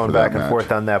spectator. I'll be going for back that and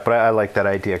forth on that, but I like that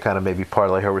idea. Kind of maybe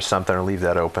parlay her with something or leave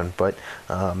that open. But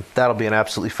that'll be an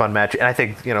absolutely fun match. And I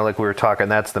think like we were talking,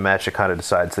 that's the match that kind of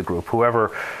decides the group.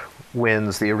 Whoever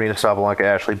wins the Aryna Sabalenka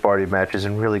Ashley Barty match is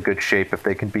in really good shape if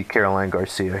they can beat Caroline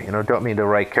Garcia. Don't mean to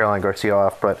write Caroline Garcia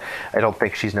off, but I don't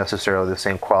think she's necessarily the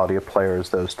same quality of player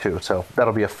as those two. So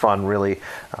that'll be a fun, really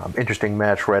interesting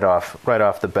match right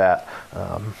off the bat.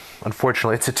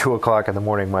 Unfortunately, it's at 2 o'clock in the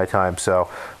morning my time, so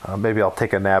maybe I'll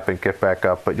take a nap and get back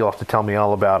up, but you'll have to tell me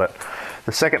all about it.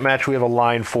 The second match we have a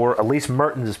line for, Elise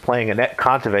Mertens is playing Anett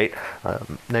Kontaveit.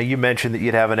 Now, you mentioned that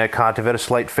you'd have Anett Kontaveit a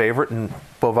slight favorite, and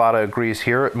Bovada agrees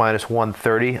here at minus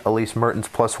 130. Elise Mertens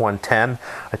plus 110,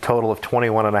 a total of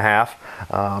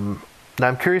 21.5. Now,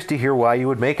 I'm curious to hear why you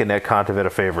would make Anett Kontaveit a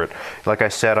favorite. Like I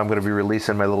said, I'm going to be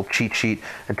releasing my little cheat sheet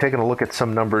and taking a look at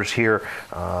some numbers here.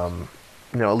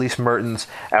 Elise Mertens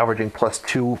averaging plus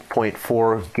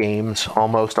 2.4 games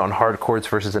almost on hard courts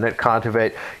versus Anett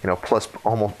Kontaveit, plus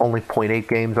almost only 0.8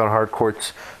 games on hard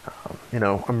courts.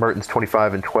 Mertens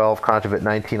 25-12, Kontaveit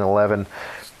 19-11.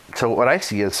 So what I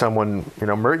see is someone,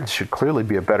 Mertens should clearly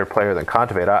be a better player than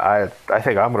Kontaveit. I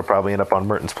think I'm going to probably end up on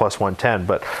Mertens plus 110,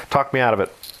 but talk me out of it.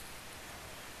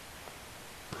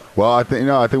 Well, I think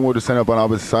we'll just end up on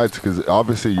opposite sides because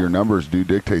obviously your numbers do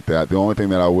dictate that. The only thing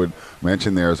that I would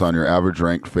mention there is on your average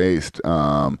ranked faced.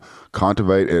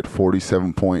 Kontaveit at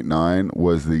 47.9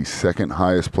 was the second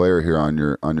highest player here on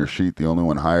your sheet. The only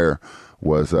one higher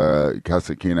was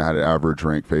Kasatkina had an average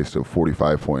rank faced of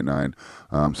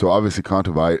 45.9. So obviously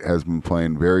Kontaveit has been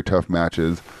playing very tough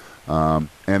matches. And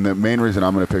the main reason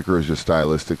I'm going to pick her is just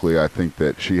stylistically. I think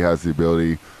that she has the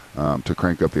ability to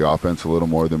crank up the offense a little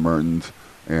more than Mertens.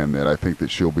 And that I think that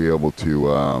she'll be able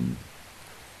to,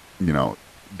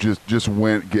 just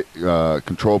win, get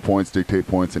control points, dictate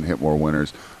points, and hit more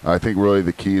winners. I think really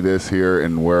the key this here,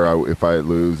 and if I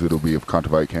lose, it'll be if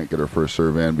Kontaveit can't get her first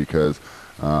serve in because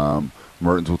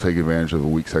Mertens will take advantage of the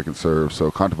weak second serve.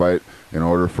 So Kontaveit, in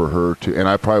order for her to, and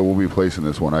I probably will be placing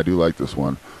this one. I do like this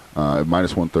one.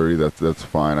 Minus 130, that's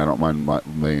fine. I don't mind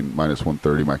laying minus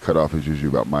 130. My cutoff is usually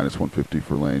about minus 150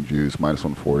 for laying juice. Minus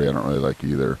 140, I don't really like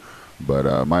either.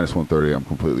 But minus 130, I'm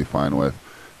completely fine with.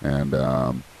 And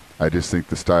I just think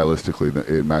that stylistically,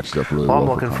 it matches up really well. I'm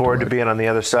looking forward to being on the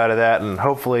other side of that, and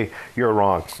hopefully you're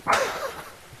wrong.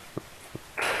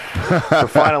 So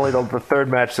finally, the third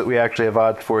match that we actually have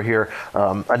odds for here,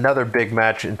 another big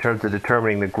match in terms of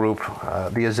determining the group.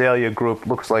 The Azalea group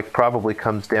looks like probably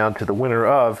comes down to the winner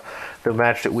of the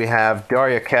match that we have,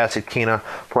 Daria Kasatkina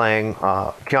playing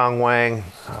Qiang Wang.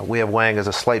 We have Wang as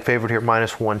a slight favorite here,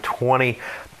 minus 120.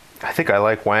 I think I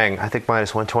like Wang. I think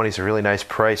minus 120 is a really nice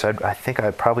price. I think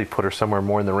I'd probably put her somewhere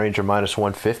more in the range of minus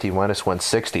 150, minus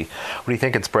 160. What are you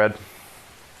thinking, spread?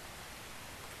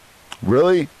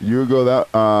 Really? You would go that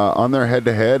on their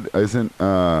head-to-head?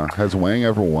 Has Wang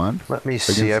ever won? Let me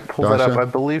see. I pulled that up. I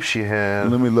believe she had.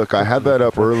 Let me look. I had that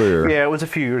up earlier. Yeah, it was a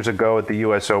few years ago at the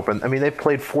U.S. Open. I mean, they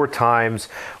played 4 times,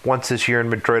 once this year in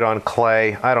Madrid on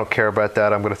clay. I don't care about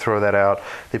that. I'm going to throw that out.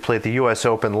 They played the U.S.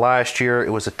 Open last year.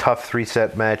 It was a tough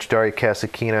 3-set match. Daria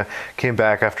Kasatkina came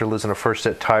back after losing a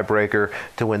first-set tiebreaker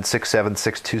to win 6-7,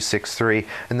 6-2, 6-3.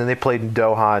 And then they played in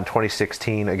Doha in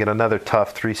 2016. Again, another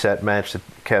tough 3-set match that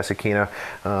Kasatkina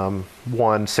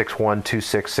won 6-1, 2-6,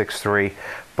 6-3.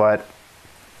 But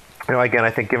again, I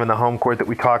think given the home court that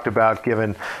we talked about,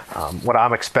 given what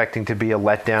I'm expecting to be a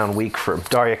letdown week for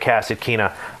Daria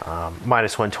Kasatkina,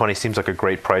 minus 120 seems like a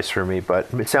great price for me.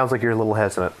 But it sounds like you're a little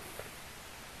hesitant.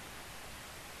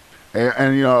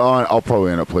 And I'll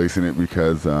probably end up placing it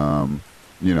because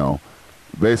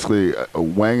basically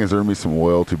Wang has earned me some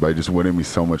loyalty by just winning me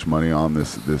so much money on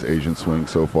this Asian swing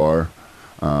so far.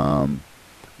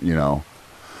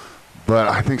 But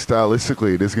I think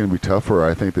stylistically it is going to be tougher.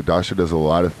 I think that Dasha does a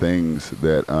lot of things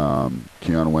that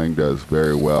Qiang Wang does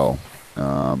very well.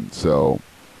 So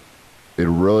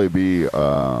it'll really be,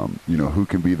 who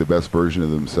can be the best version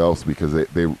of themselves because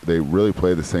they really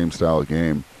play the same style of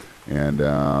game. And,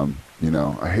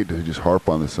 I hate to just harp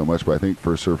on this so much, but I think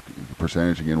first serve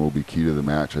percentage, again, will be key to the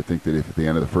match. I think that if at the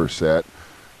end of the first set,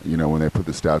 when they put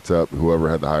the stats up, whoever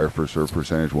had the higher first serve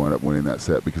percentage will end up winning that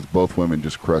set because both women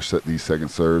just crush these second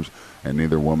serves, and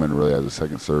neither woman really has a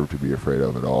second serve to be afraid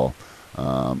of at all.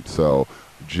 So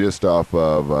just off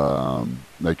of,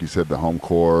 like you said, the home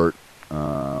court,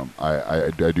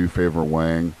 I do favor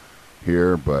Wang.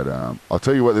 here. But I'll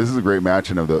tell you what, this is a great match,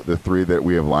 and of the three that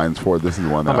we have lines for, this is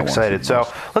the one that I'm excited. So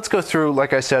let's go through,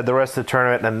 like I said, the rest of the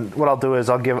tournament, and what I'll do is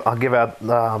I'll give out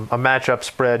a matchup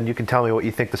spread, and you can tell me what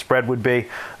you think the spread would be,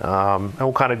 and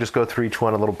we'll kind of just go through each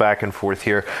one a little back and forth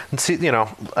here, and see.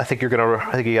 I think you got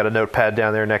a notepad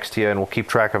down there next to you, and we'll keep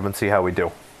track of them and see how we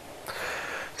do.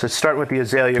 So starting with the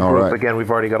Azalea group, right. Again, we've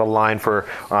already got a line for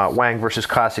Wang versus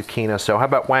Kasatkina. So how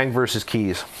about Wang versus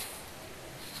Keys?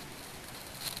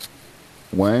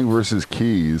 Wang versus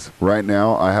Keys. Right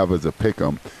now, I have as a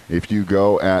pick'em. If you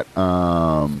go at,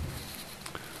 so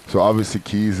obviously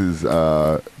Keys has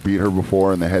beat her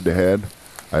before in the head-to-head.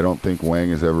 I don't think Wang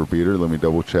has ever beat her. Let me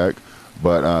double check.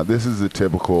 But this is a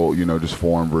typical, just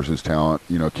form versus talent.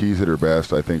 Keys at her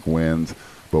best, I think, wins.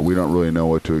 But we don't really know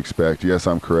what to expect. Yes,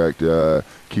 I'm correct.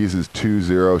 Keys is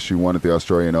 2-0. She won at the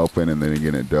Australian Open and then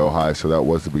again at Doha. So that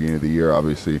was the beginning of the year.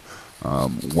 Obviously,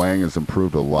 Wang has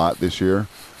improved a lot this year.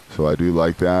 So I do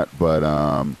like that. But,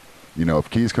 if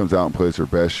Keys comes out and plays her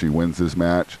best, she wins this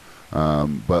match.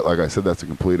 But like I said, that's a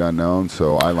complete unknown.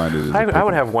 So I lined it as I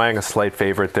would have Wang a slight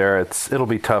favorite there. It'll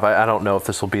be tough. I don't know if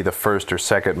this will be the first or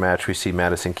second match we see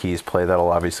Madison Keys play.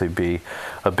 That'll obviously be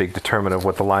a big determinant of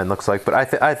what the line looks like. But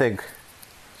I think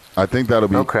that'll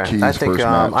be Keys' first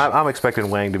match. I'm expecting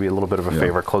Wang to be a little bit of a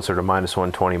favorite, closer to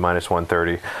 -120,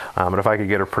 -130. But if I could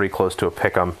get her pretty close to a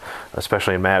pick'em,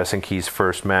 especially in Madison Keys'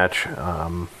 first match.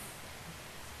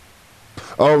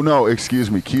 Oh, no, excuse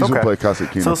me. Keys will play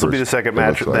Kasatkina. So this will be the first, second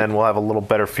match. Then we'll have a little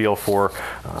better feel for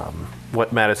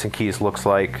what Madison Keys looks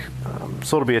like.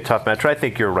 So it'll be a tough match. I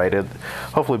think you're right. It'll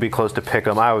hopefully be close to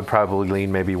pick'em. I would probably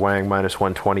lean maybe Wang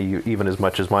 -120, even as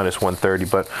much as -130.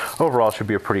 But overall, it should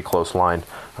be a pretty close line.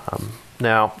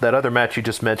 Now, that other match you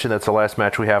just mentioned, that's the last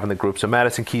match we have in the group. So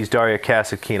Madison Keys, Daria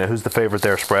Kasatkina. Who's the favorite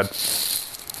there, spread?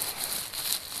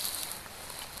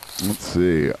 Let's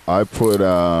see. I put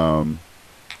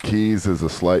Keys as a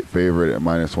slight favorite at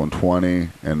 -120.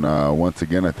 And once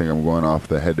again, I think I'm going off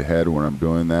the head-to-head when I'm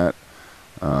doing that.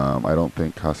 I don't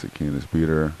think Kasatkina's beat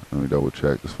her. Let me double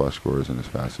check. This flash score isn't as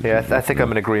fast as I think I'm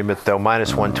in agreement, though.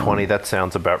 -120, that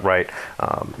sounds about right.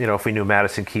 If we knew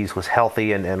Madison Keys was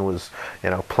healthy and was,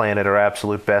 playing at her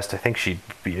absolute best, I think she'd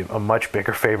be a much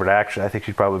bigger favorite, actually. I think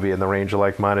she'd probably be in the range of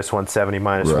like -170,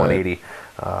 -180,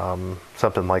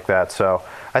 something like that. So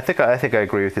I think I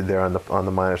agree with you there on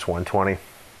the -120.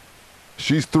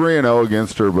 She's 3-0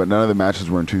 against her, but none of the matches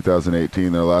were in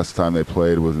 2018. Their last time they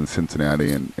played was in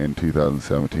Cincinnati in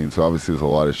 2017. So obviously there's a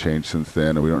lot of change since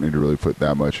then, and we don't need to really put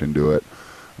that much into it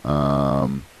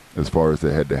as far as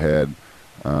the head-to-head.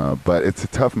 But it's a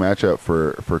tough matchup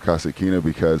for Kasatkina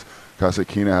because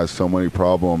Kasatkina has so many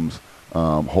problems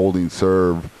holding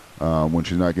serve when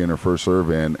she's not getting her first serve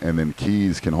in, and then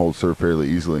Keys can hold serve fairly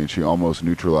easily, and she almost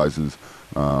neutralizes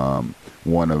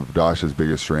one of Dasha's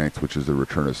biggest strengths, which is the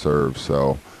return of serve.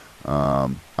 So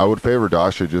I would favor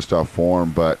Dasha just off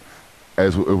form, but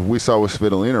as we saw with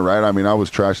Svitolina, right? I mean, I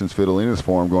was trashing Svitolina's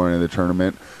form going into the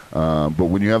tournament, but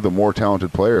when you have the more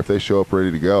talented player, if they show up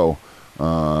ready to go,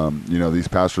 these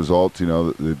past results,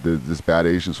 this bad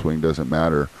Asian swing doesn't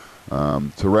matter.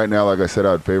 So right now, like I said,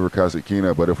 I would favor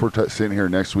Kasatkina, but if we're sitting here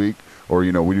next week, or,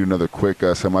 we do another quick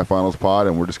semifinals pod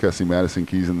and we're discussing Madison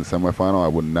Keys in the semifinal, I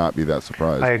would not be that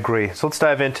surprised. I agree. So let's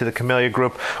dive into the Camellia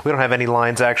group. We don't have any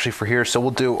lines actually for here, so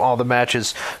we'll do all the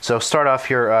matches. So start off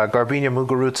here, Garbiñe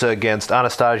Muguruza against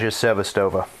Anastasia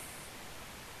Sevastova.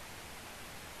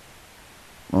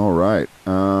 All right.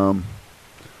 I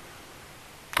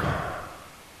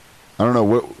don't know.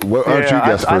 What why don't you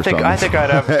guess first on this? I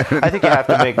think you have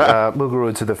to make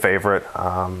Muguruza the favorite.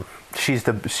 She's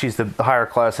the higher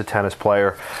class of tennis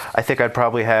player. I think I'd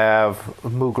probably have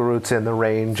Muguruza in the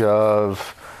range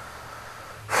of.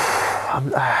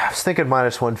 I was thinking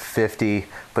 -150,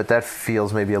 but that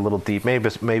feels maybe a little deep. Maybe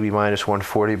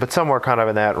 -140, but somewhere kind of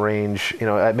in that range.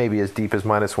 Maybe as deep as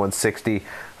 -160.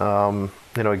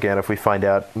 Again, if we find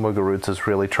out Muguruza's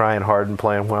really trying hard and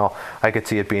playing well, I could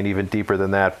see it being even deeper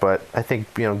than that. But I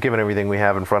think, given everything we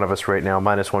have in front of us right now,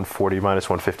 -140,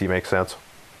 -150 makes sense.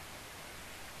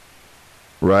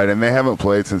 Right, and they haven't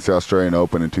played since the Australian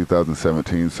Open in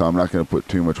 2017, so I'm not going to put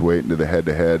too much weight into the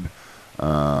head-to-head.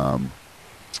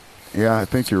 Yeah, I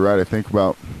think you're right. I think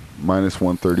about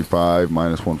 -135,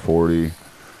 -140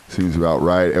 seems about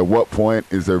right. At what point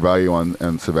is there value on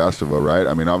Sevastova, right?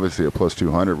 I mean, obviously at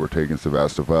 +200 we're taking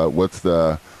Sevastova. What's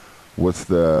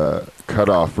the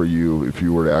cutoff for you if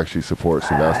you were to actually support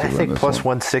Sevastova? I think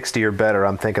 +160 or better.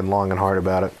 I'm thinking long and hard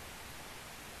about it.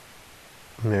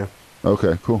 Yeah.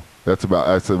 Okay, cool. That's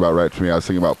about right for me. I was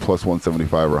thinking about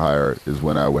 +175 or higher is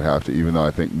when I would have to, even though I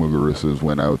think Muguruza is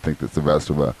when I would think that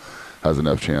Sevastova has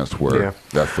enough chance to where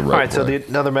that's the right All right, play. so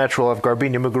another match we'll have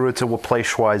Garbiñe Muguruza will play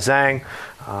Shuai Zhang.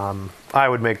 I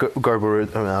would make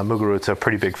Muguruza a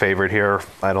pretty big favorite here.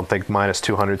 I don't think minus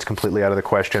 200 is completely out of the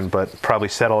question, but probably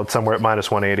settle it somewhere at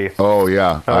minus 180. Oh,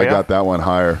 yeah. I got that one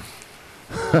higher.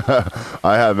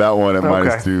 I had that one at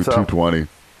minus 220.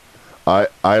 I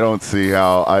don't see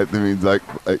how. I mean, like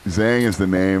Zhang is the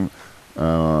name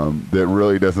that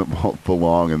really doesn't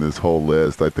belong in this whole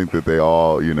list. I think that they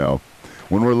all,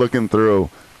 when we're looking through,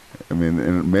 I mean,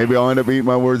 and maybe I'll end up eating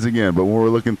my words again, but when we're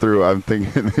looking through, I'm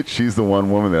thinking that she's the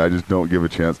one woman that I just don't give a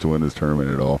chance to win this tournament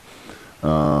at all.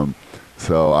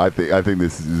 So I think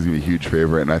this is going to be a huge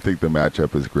favorite, and I think the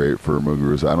matchup is great for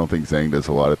Muguruza. I don't think Zhang does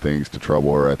a lot of things to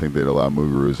trouble her. I think they'd allow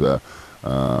Muguruza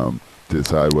to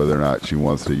decide whether or not she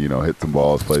wants to, hit some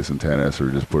balls, play some tennis,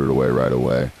 or just put it away right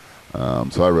away.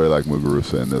 So I really like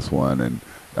Muguruza in this one, and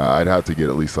I'd have to get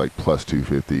at least like plus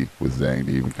 250 with Zhang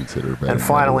to even consider betting. And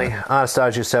finally,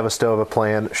 Anastasia Sevastova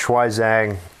playing Shuai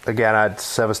Zhang. Again,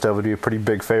 Sevastova would be a pretty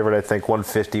big favorite. I think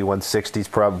 150, 160 is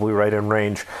probably right in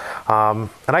range. I'm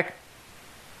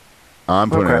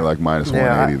putting it like minus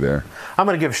 180 there. I'm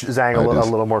going to give Zhang a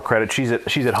little more credit. She's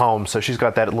at home, so she's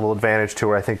got that little advantage to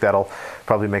her. I think that'll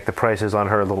probably make the prices on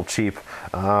her a little cheap.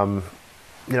 I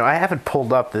haven't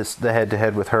pulled up the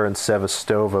head-to-head with her and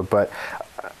Sevastova, but...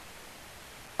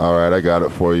 All right, I got it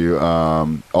for you.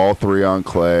 All three on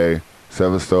clay.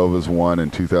 Sevastova's won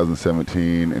in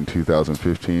 2017 and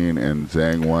 2015, and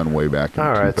Zhang won way back in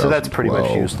 2012. All right, so that's pretty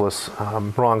much useless.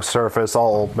 Wrong surface,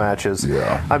 all old matches.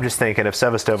 Yeah. I'm just thinking if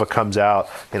Sevastova comes out,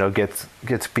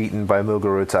 gets beaten by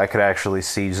Muguruza, I could actually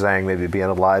see Zhang maybe being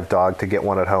a live dog to get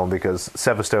one at home, because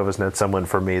Sevastova's not someone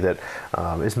for me that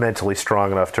is mentally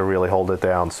strong enough to really hold it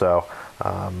down. So,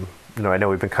 I know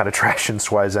we've been kind of trashing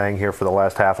Shuai Zhang here for the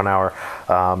last half an hour,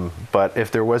 but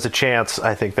if there was a chance,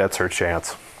 I think that's her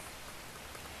chance.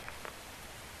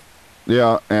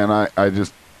 Yeah, and I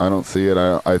don't see it.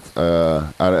 Out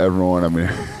of everyone, I mean,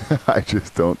 I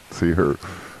just don't see her.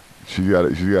 She's got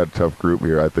a tough group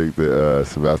here. I think that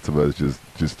Sevastova is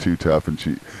just too tough, and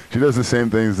she does the same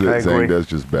things that Zhang does,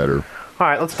 just better. All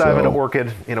right, let's dive into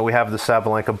Orchid. We have the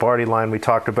Sabalenka Barty line we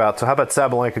talked about. So how about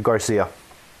Sabalenka Garcia?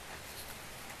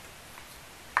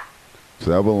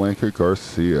 Sabalenka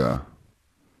Garcia.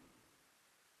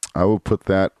 I will put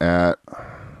that at.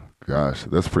 Gosh,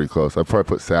 that's pretty close. I'd probably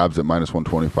put Sabs at minus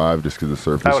 125 just because the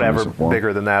surface. I would have her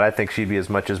bigger than that. I think she'd be as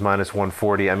much as minus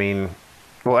 140. I mean,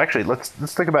 well, actually, let's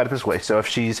think about it this way. So if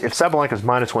Sabalenka's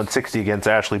minus 160 against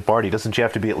Ashley Barty, doesn't she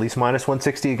have to be at least minus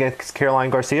 160 against Caroline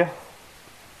Garcia?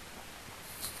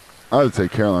 I would say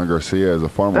Caroline Garcia is a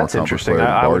far more accomplished player than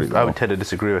Barty. I would tend to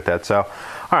disagree with that. So,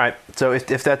 all right. So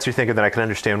if that's your thinking, then I can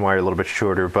understand why you're a little bit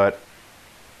shorter. But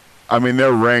I mean,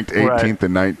 they're ranked 18th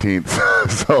and 19th,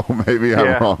 so maybe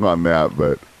I'm wrong on that,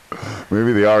 but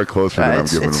maybe they are closer than I'm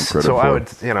giving them credit for. So I would,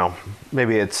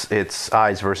 maybe it's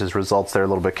eyes versus results there a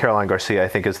little bit. Caroline Garcia, I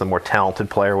think, is the more talented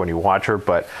player when you watch her,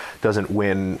 but doesn't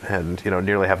win and,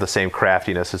 nearly have the same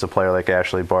craftiness as a player like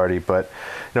Ashley Barty. But,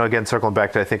 again, circling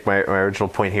back to, I think my original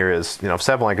point here is, if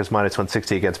Sabalenka's minus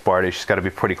 160 against Barty, she's got to be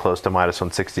pretty close to minus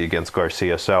 160 against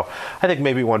Garcia. So I think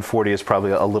maybe 140 is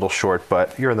probably a little short,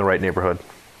 but you're in the right neighborhood.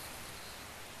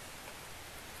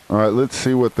 All right, let's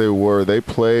see what they were. They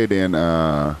played in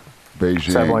Beijing.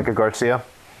 Sabalenka Garcia.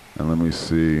 And let me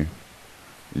see.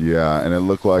 Yeah, and it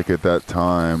looked like at that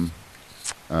time.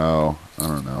 Oh, I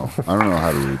don't know. I don't know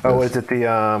how to read this. Oh, is it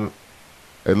the?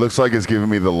 It looks like it's giving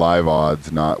me the live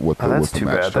odds, not what the match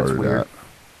started That's weird. at.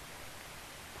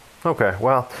 Okay,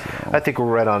 well, I think we're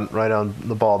right on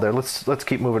the ball there. Let's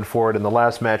keep moving forward. And the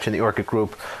last match in the Orchid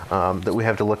group that we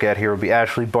have to look at here would be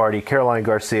Ashley Barty, Caroline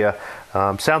Garcia.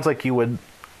 Sounds like you would.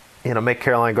 Make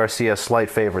Caroline Garcia a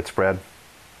slight favorite spread.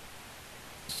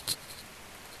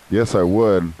 Yes, I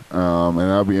would. And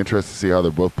I'll be interested to see how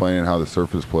they're both playing and how the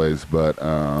surface plays. But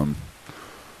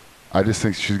I just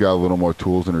think she's got a little more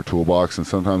tools in her toolbox. And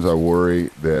sometimes I worry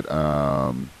that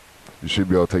you should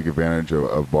be able to take advantage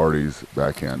of Barty's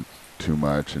backhand too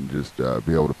much and just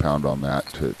be able to pound on that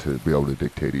to be able to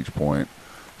dictate each point.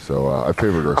 So I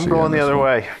favor Garcia. I'm going the other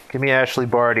way. Give me Ashley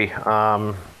Barty.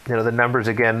 The numbers,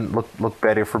 again, look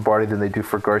better for Barty than they do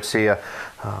for Garcia.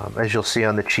 As you'll see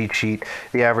on the cheat sheet,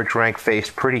 the average rank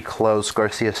faced pretty close.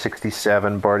 Garcia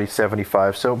 67, Barty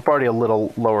 75. So Barty a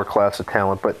little lower class of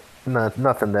talent, but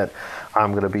nothing that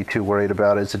I'm going to be too worried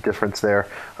about as a difference there.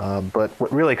 But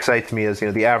what really excites me is,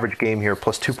 the average game here,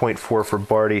 plus 2.4 for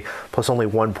Barty, plus only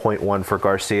 1.1 for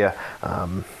Garcia.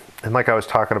 And like I was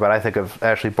talking about, I think of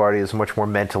Ashley Barty as a much more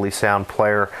mentally sound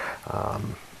player.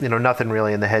 Nothing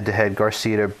really in the head-to-head.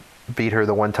 Garcia beat her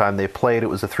the one time they played. It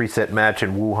was a 3-set match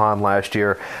in Wuhan last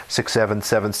year, 6-7,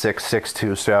 7-6,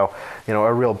 6-2. So,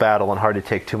 a real battle, and hard to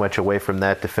take too much away from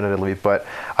that definitively. But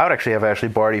I would actually have Ashley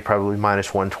Barty probably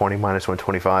minus 120, minus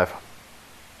 125.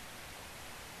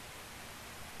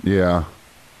 Yeah.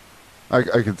 I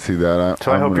could see that.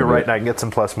 I hope you're right and I can get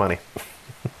some plus money.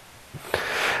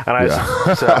 So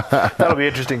that'll be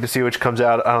interesting to see which comes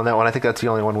out on that one. I think that's the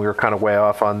only one we were kind of way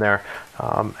off on there.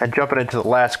 And jumping into the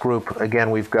last group, again,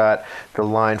 we've got the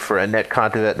line for Annette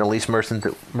Kontaveit and Elise Mertens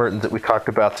that we talked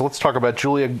about. So let's talk about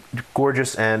Julia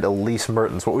Gorgeous and Elise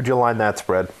Mertens. What would you line that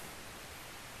spread?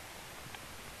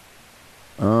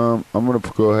 I'm going to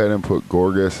go ahead and put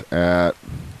Gorgeous at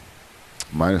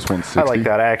minus 160. I like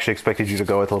that. I actually expected you to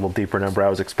go with a little deeper number. I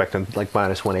was expecting like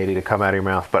minus 180 to come out of your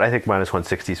mouth, but I think minus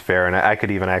 160 is fair, and I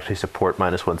could even actually support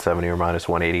minus 170 or minus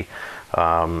 180.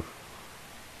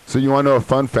 So you want to know a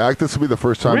fun fact? This will be the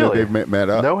first time that they've met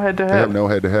up. No head-to-head. They have no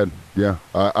head-to-head. Yeah,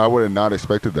 I would have not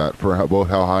expected that for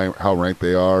how ranked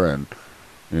they are, and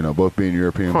both being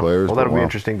European players. Well, that'll be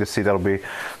interesting to see. That'll be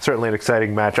certainly an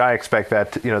exciting match. I expect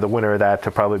that the winner of that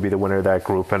to probably be the winner of that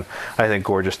group, and I think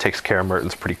Gorgeous takes care of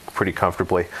Mertens pretty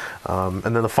comfortably. And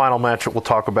then the final match that we'll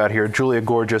talk about here: Julia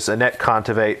Gorgeous, Annette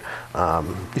Kontaveit.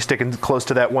 You sticking close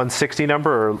to that 160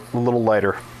 number or a little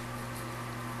lighter?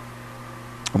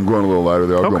 I'm going a little lighter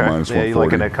there. I'll go minus 140. Yeah, you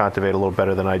like Annette Kontaveit a little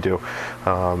better than I do.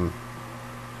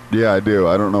 Yeah, I do.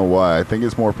 I don't know why. I think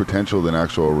it's more potential than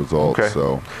actual results. Okay.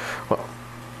 So. Well,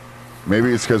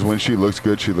 maybe it's because when she looks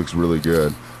good, she looks really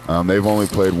good. They've only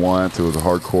played once. It was a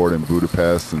hard court in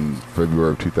Budapest in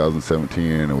February of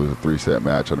 2017, and it was a 3-set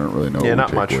match. I don't really know what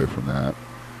to take away from that.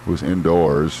 It was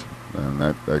indoors, and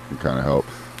that can kind of help.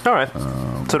 All right.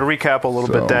 So to recap a little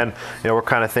bit then, we're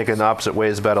kind of thinking the opposite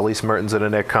ways about Elise Mertens and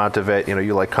Annette Kontaveit.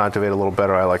 You like Kontaveit a little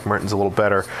better. I like Mertens a little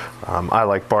better. I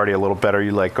like Barty a little better.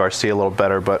 You like Garcia a little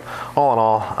better. But all in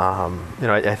all,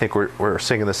 I think we're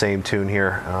singing the same tune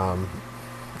here.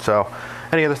 So,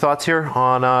 any other thoughts here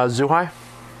on Zhu Hai?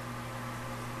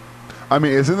 I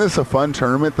mean, isn't this a fun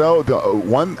tournament, though? The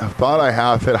one thought I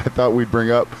have that I thought we'd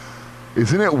bring up,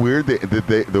 isn't it weird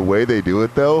that the way they do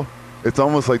it, though? It's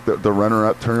almost like the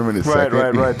runner-up tournament is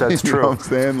second. Right. That's true. You know what I'm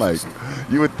saying? Like,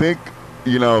 you would think,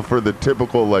 for the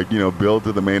typical, build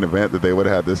to the main event that they would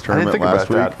have had this tournament last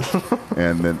week.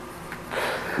 And then,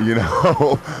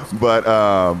 but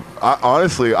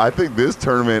honestly, I think this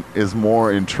tournament is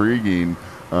more intriguing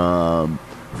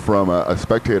from a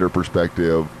spectator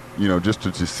perspective, just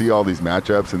to see all these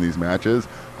matchups and these matches.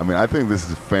 I mean, I think this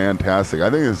is fantastic. I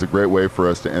think this is a great way for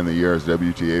us to end the year as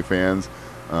WTA fans.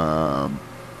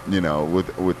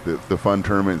 With the fun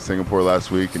tournament in Singapore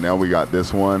last week, and now we got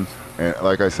this one. And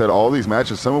like I said, all these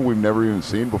matches, some of we've never even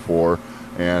seen before.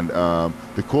 And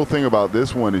the cool thing about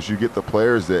this one is you get the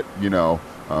players that,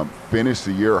 finish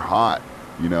the year hot,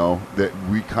 that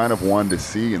we kind of wanted to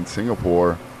see in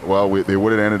Singapore. Well, they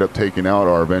would have ended up taking out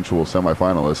our eventual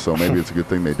semifinalists, so maybe it's a good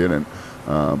thing they didn't.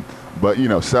 But,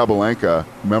 Sabalenka,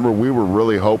 remember, we were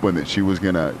really hoping that she was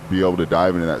going to be able to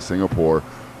dive into that Singapore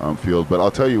field. But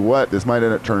I'll tell you what, this might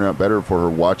end up turning out better for her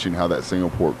watching how that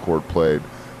Singapore court played.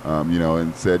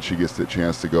 Instead she gets the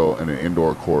chance to go in an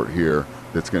indoor court here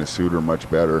that's going to suit her much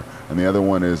better. And the other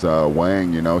one is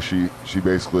Wang. She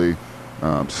basically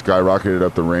skyrocketed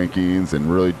up the rankings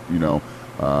and really,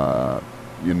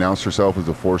 announced herself as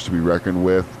a force to be reckoned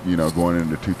with, going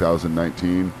into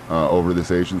 2019 over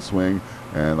this Asian swing.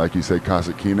 And like you said,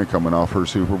 Kasatkina coming off her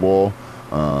Super Bowl.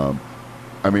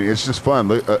 It's just fun.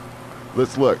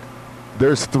 Let's look.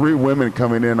 There's 3 women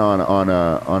coming in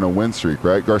on a win streak,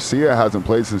 right? Garcia hasn't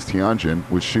played since Tianjin,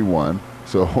 which she won,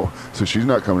 so she's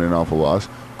not coming in off a loss.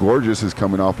 Gorgeous is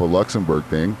coming off a Luxembourg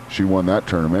thing. She won that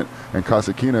tournament. And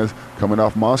Kasatkina's coming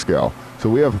off Moscow. So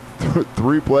we have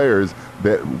 3 players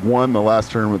that won the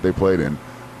last tournament they played in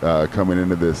coming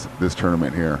into this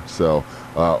tournament here. So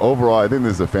overall, I think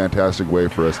this is a fantastic way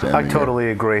for us to end the year. I totally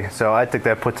agree. So I think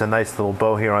that puts a nice little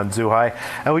bow here on Zhu Hai.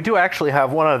 And we do actually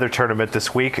have one other tournament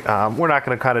this week. We're not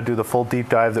going to kind of do the full deep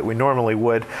dive that we normally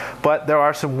would, but there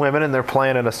are some women, and they're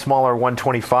playing in a smaller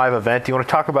 125 event. Do you want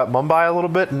to talk about Mumbai a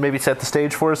little bit and maybe set the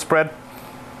stage for us, Spread?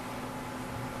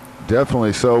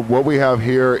 Definitely. So what we have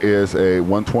here is a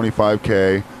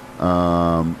 125K.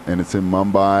 And it's in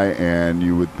Mumbai, and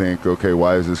you would think, okay,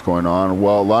 why is this going on?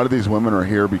 Well, a lot of these women are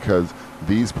here because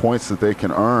these points that they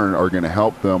can earn are going to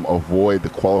help them avoid the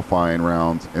qualifying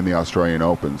rounds in the Australian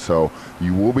Open. So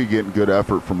you will be getting good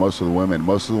effort from most of the women.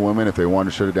 Most of the women, if they want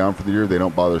to shut it down for the year, they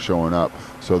don't bother showing up.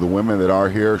 So the women that are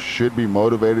here should be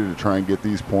motivated to try and get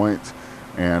these points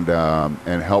and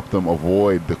help them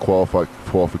avoid the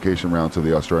qualification rounds of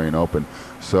the Australian Open.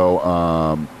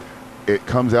 So it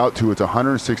comes out to, it's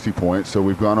 160 points. So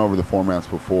we've gone over the formats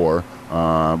before.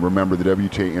 Remember the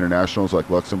WTA internationals like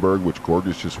Luxembourg, which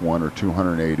Gorgas just won, are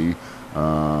 280.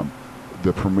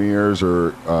 The premiers are,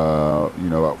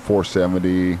 about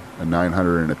 470, and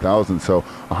 900, and 1,000. So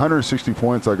 160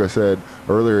 points, like I said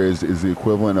earlier, is the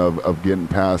equivalent of getting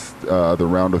past the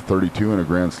round of 32 in a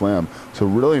Grand Slam. So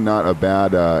really not a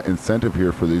bad incentive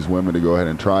here for these women to go ahead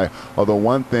and try. Although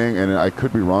one thing, and I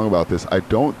could be wrong about this, I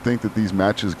don't think that these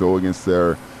matches go on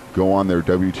their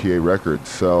WTA records.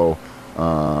 So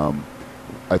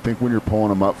I think when you're pulling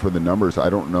them up for the numbers, I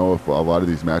don't know if a lot of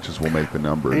these matches will make the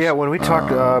numbers. Yeah, when we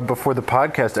talked before the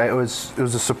podcast, it was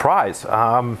a surprise.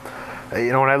 When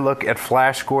I look at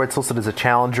Flash Score, it's listed as a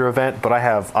challenger event, but I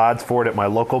have odds for it at my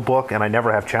local book, and I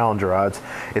never have challenger odds.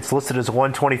 It's listed as a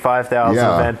 125,000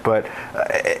 event, but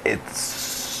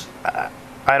it's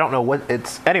I don't know what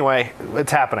it's. Anyway,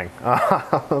 it's happening.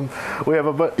 We have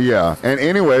a yeah. And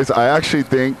anyways, I actually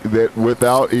think that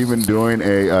without even doing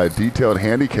a detailed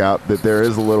handicap, that there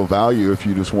is a little value if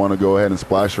you just want to go ahead and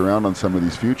splash around on some of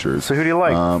these futures. So who do you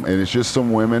like? And it's just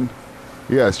some women.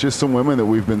 Yeah, it's just some women that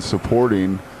we've been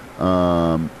supporting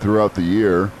throughout the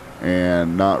year,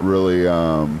 and not really.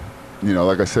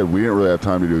 Like I said, we didn't really have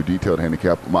time to do a detailed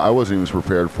handicap. I wasn't even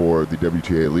prepared for the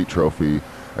WTA Elite Trophy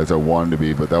as I wanted to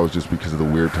be, but that was just because of the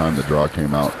weird time the draw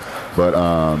came out. But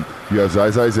you have Zai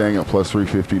Zhang at plus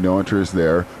 350, no interest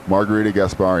there. Margarita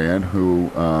Gasparian,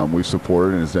 who we've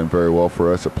supported and has done very well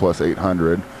for us, at plus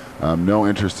 800. No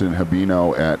interest in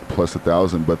Habino at plus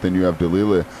 1,000. But then you have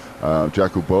Dalila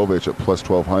Jakubovic at plus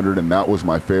 1,200, and that was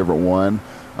my favorite one.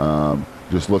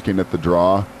 Just looking at the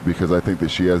draw, because I think that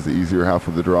she has the easier half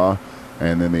of the draw.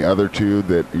 And then the other two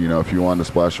that, if you want to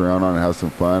splash around on and have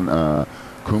some fun,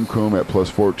 Kum at plus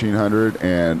 1,400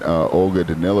 and Olga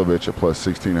Danilovic at plus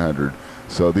 1,600.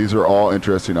 So these are all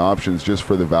interesting options just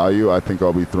for the value. I think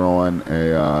I'll be throwing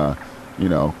a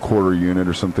quarter unit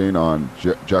or something on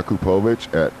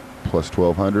Jakubovic at plus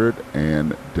 1,200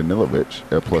 and Danilovic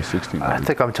at plus 1,600. I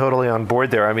think I'm totally on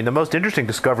board there. I mean, the most interesting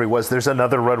discovery was there's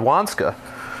another Radwanska.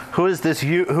 Who is this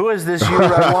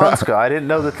Radwanska? I didn't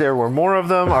know that there were more of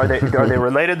them. Are they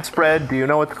related? Spread? Do you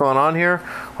know what's going on here?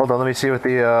 Hold on, let me see what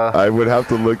the. I would have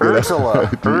to look Ursula.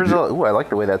 it up. Ursula. Ooh, I like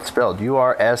the way that's spelled.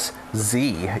 Urzula.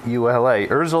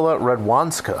 Ursula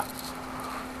Radwanska.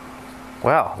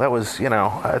 Wow, that was,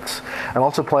 I'm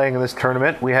also playing in this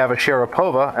tournament. We have a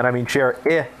Sharapova, and I mean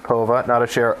Sharapova, not a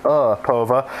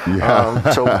Sharapova.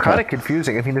 Yeah. So kind of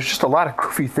confusing. I mean, there's just a lot of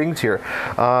goofy things here.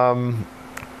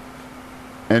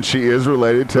 And she is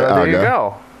related to Aga. There you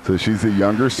go. So she's a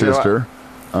younger sister.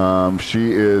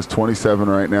 She is 27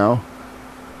 right now.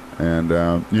 And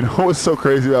you know what's so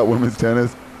crazy about women's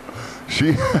tennis?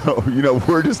 She,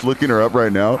 we're just looking her up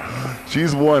right now.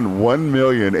 She's won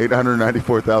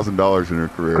 $1,894,000 in her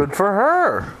career. Good for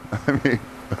her. I mean,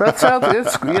 that sounds,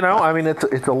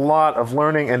 it's a lot of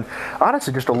learning and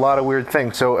honestly just a lot of weird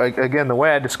things. So again, the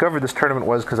way I discovered this tournament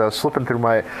was because I was flipping through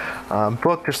my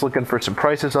book just looking for some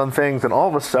prices on things, and all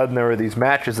of a sudden there were these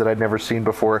matches that I'd never seen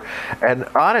before. And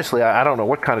honestly, I don't know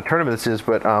what kind of tournament this is,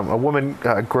 but a woman,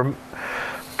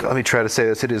 let me try to say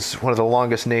this, it is one of the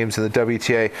longest names in the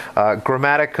WTA,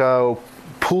 Gramatica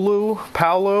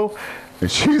Paolo.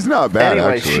 And she's not bad,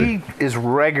 anyway, actually. She is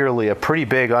regularly a pretty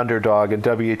big underdog in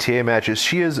WTA matches.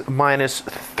 She is minus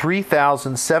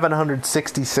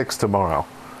 3,766 tomorrow.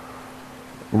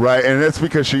 Right, and that's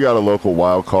because she got a local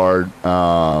wild card.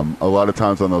 A lot of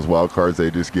times on those wild cards,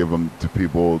 they just give them to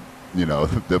people,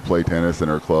 that play tennis and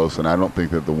are close. And I don't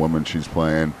think that the woman she's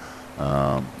playing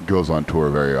goes on tour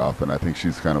very often. I think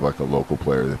she's kind of like a local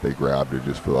player that they grab to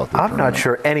just fill out the tournament. I'm not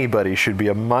sure anybody should be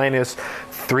a minus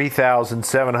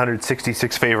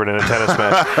 3,766 favorite in a tennis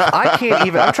match. I can't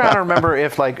even. I'm trying to remember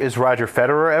if is Roger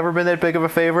Federer ever been that big of a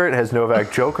favorite? Has Novak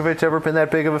Djokovic ever been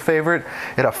that big of a favorite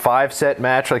in a 5-set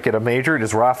match at a major?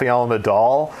 Does Rafael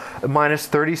Nadal minus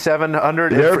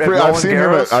 3,700?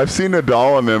 I've seen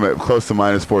Nadal and them at close to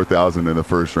minus 4,000 in the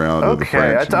first round. Okay, of the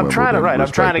French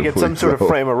I'm trying to get some sort of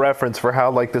frame of reference for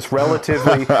how this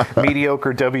relatively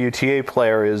mediocre WTA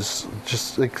player is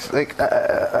just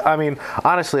I mean,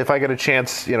 honestly, if I get a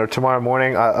chance, tomorrow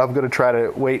morning, I'm going to try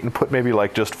to wait and put maybe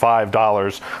just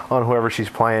 $5 on whoever she's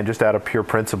playing, just out of pure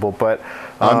principle. But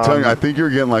I'm telling you, I think you're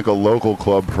getting a local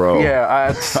club pro.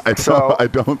 Yeah, I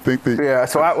don't think that. Yeah,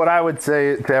 so what I would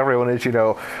say to everyone is,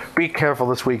 be careful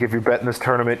this week if you're betting this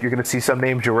tournament. You're going to see some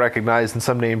names you recognize and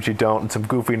some names you don't, and some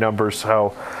goofy numbers.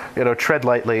 So, tread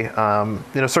lightly.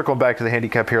 Circle circling back to the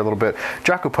handicap here a little bit,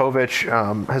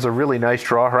 Jakubovic has a really nice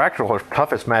draw. Her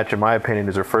toughest match, in my opinion,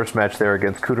 is her first match there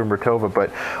against Kudermetova.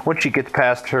 But once she gets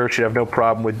past her, she'd have no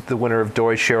problem with the winner of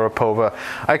Doi Sharapova.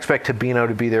 I expect Tabino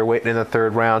to be there waiting in the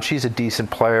third round. She's a decent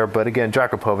player, but again,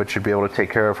 Jakubovic should be able to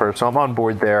take care of her. So I'm on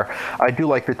board there. I do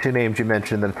like the two names you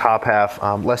mentioned in the top half,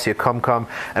 Lesia Kumkum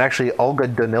and actually Olga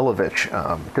Danilovic.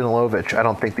 I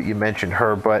don't think that you mentioned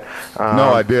her, but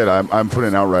no, I did. I'm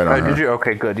putting outright on her. Did you?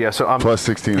 Okay, good. Yeah, so plus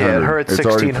 1,600. Yeah, her at it's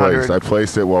 1,600. Already placed. I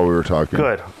placed it while we were talking.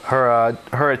 Good. Her at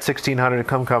 1,600,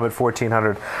 Kumkum at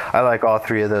 1,400. I like all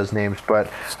three of those names, but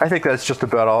I think that's just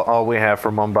about all we have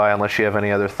for Mumbai, unless you have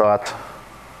any other thoughts.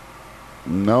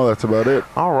 No, that's about it.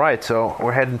 All right, so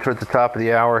we're heading toward the top of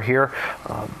the hour here.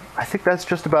 I think that's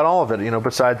just about all of it.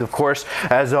 Besides, of course,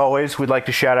 as always, we'd like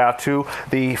to shout out to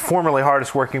the formerly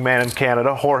hardest working man in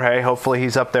Canada, Jorge. Hopefully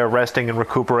he's up there resting and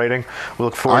recuperating. We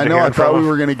look forward to hearing from him. I thought we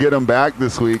were going to get him back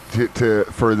this week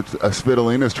for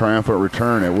Svitolina's triumphant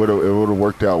return. It would have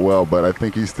worked out well, but I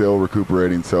think he's still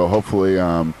recuperating. So hopefully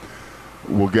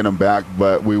we'll get him back.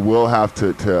 But we will have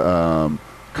to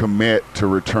commit to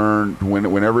return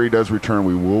whenever he does return.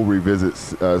 We will revisit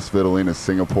Svitolina's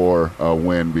Singapore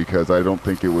win, because I don't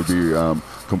think it would be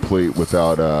complete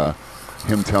without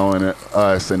him telling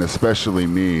us, and especially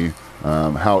me,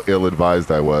 how ill-advised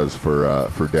I was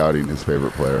for doubting his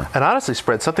favorite player. And honestly,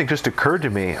 Spread, something just occurred to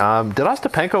me. Did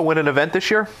Ostapenko win an event this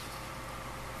year?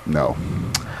 No.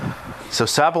 So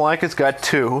Sabalenka's got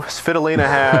 2. Svitolina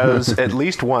has at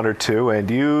least 1 or 2,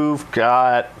 and you've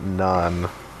got none.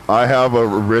 I have a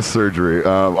wrist surgery.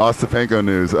 Ostapenko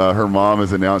news. Her mom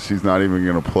has announced she's not even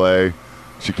going to play.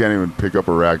 She can't even pick up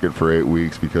a racket for 8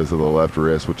 weeks because of the left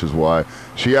wrist, which is why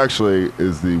she actually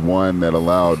is the one that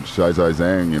allowed Zhai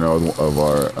Zhang, of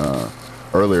our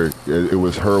earlier. It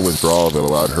was her withdrawal that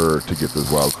allowed her to get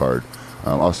this wild card.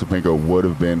 Ostapenko would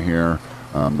have been here.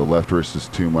 The left wrist is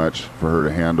too much for her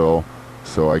to handle.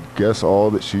 So I guess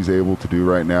all that she's able to do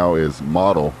right now is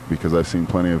model, because I've seen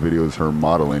plenty of videos of her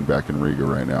modeling back in Riga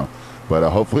right now. But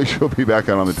hopefully she'll be back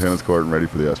out on the tennis court and ready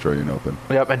for the Australian Open.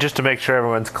 Yep, and just to make sure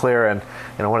everyone's clear, and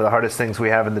one of the hardest things we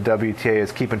have in the WTA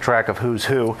is keeping track of who's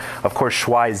who. Of course,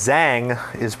 Shuai Zhang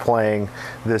is playing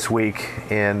this week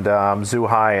in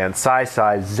Zhuhai, and Sai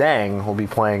Zhang will be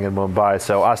playing in Mumbai.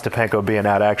 So Ostapenko being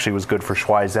out actually was good for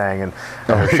Shuai Zhang and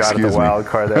her shot at the wild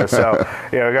card there. So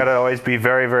we got to always be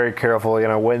very, very careful.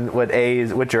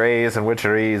 Which are A's and which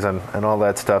are E's and all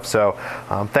that stuff. So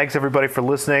thanks everybody for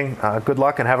listening. Good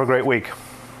luck and have a great week.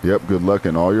 Yep, good luck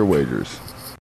in all your wagers.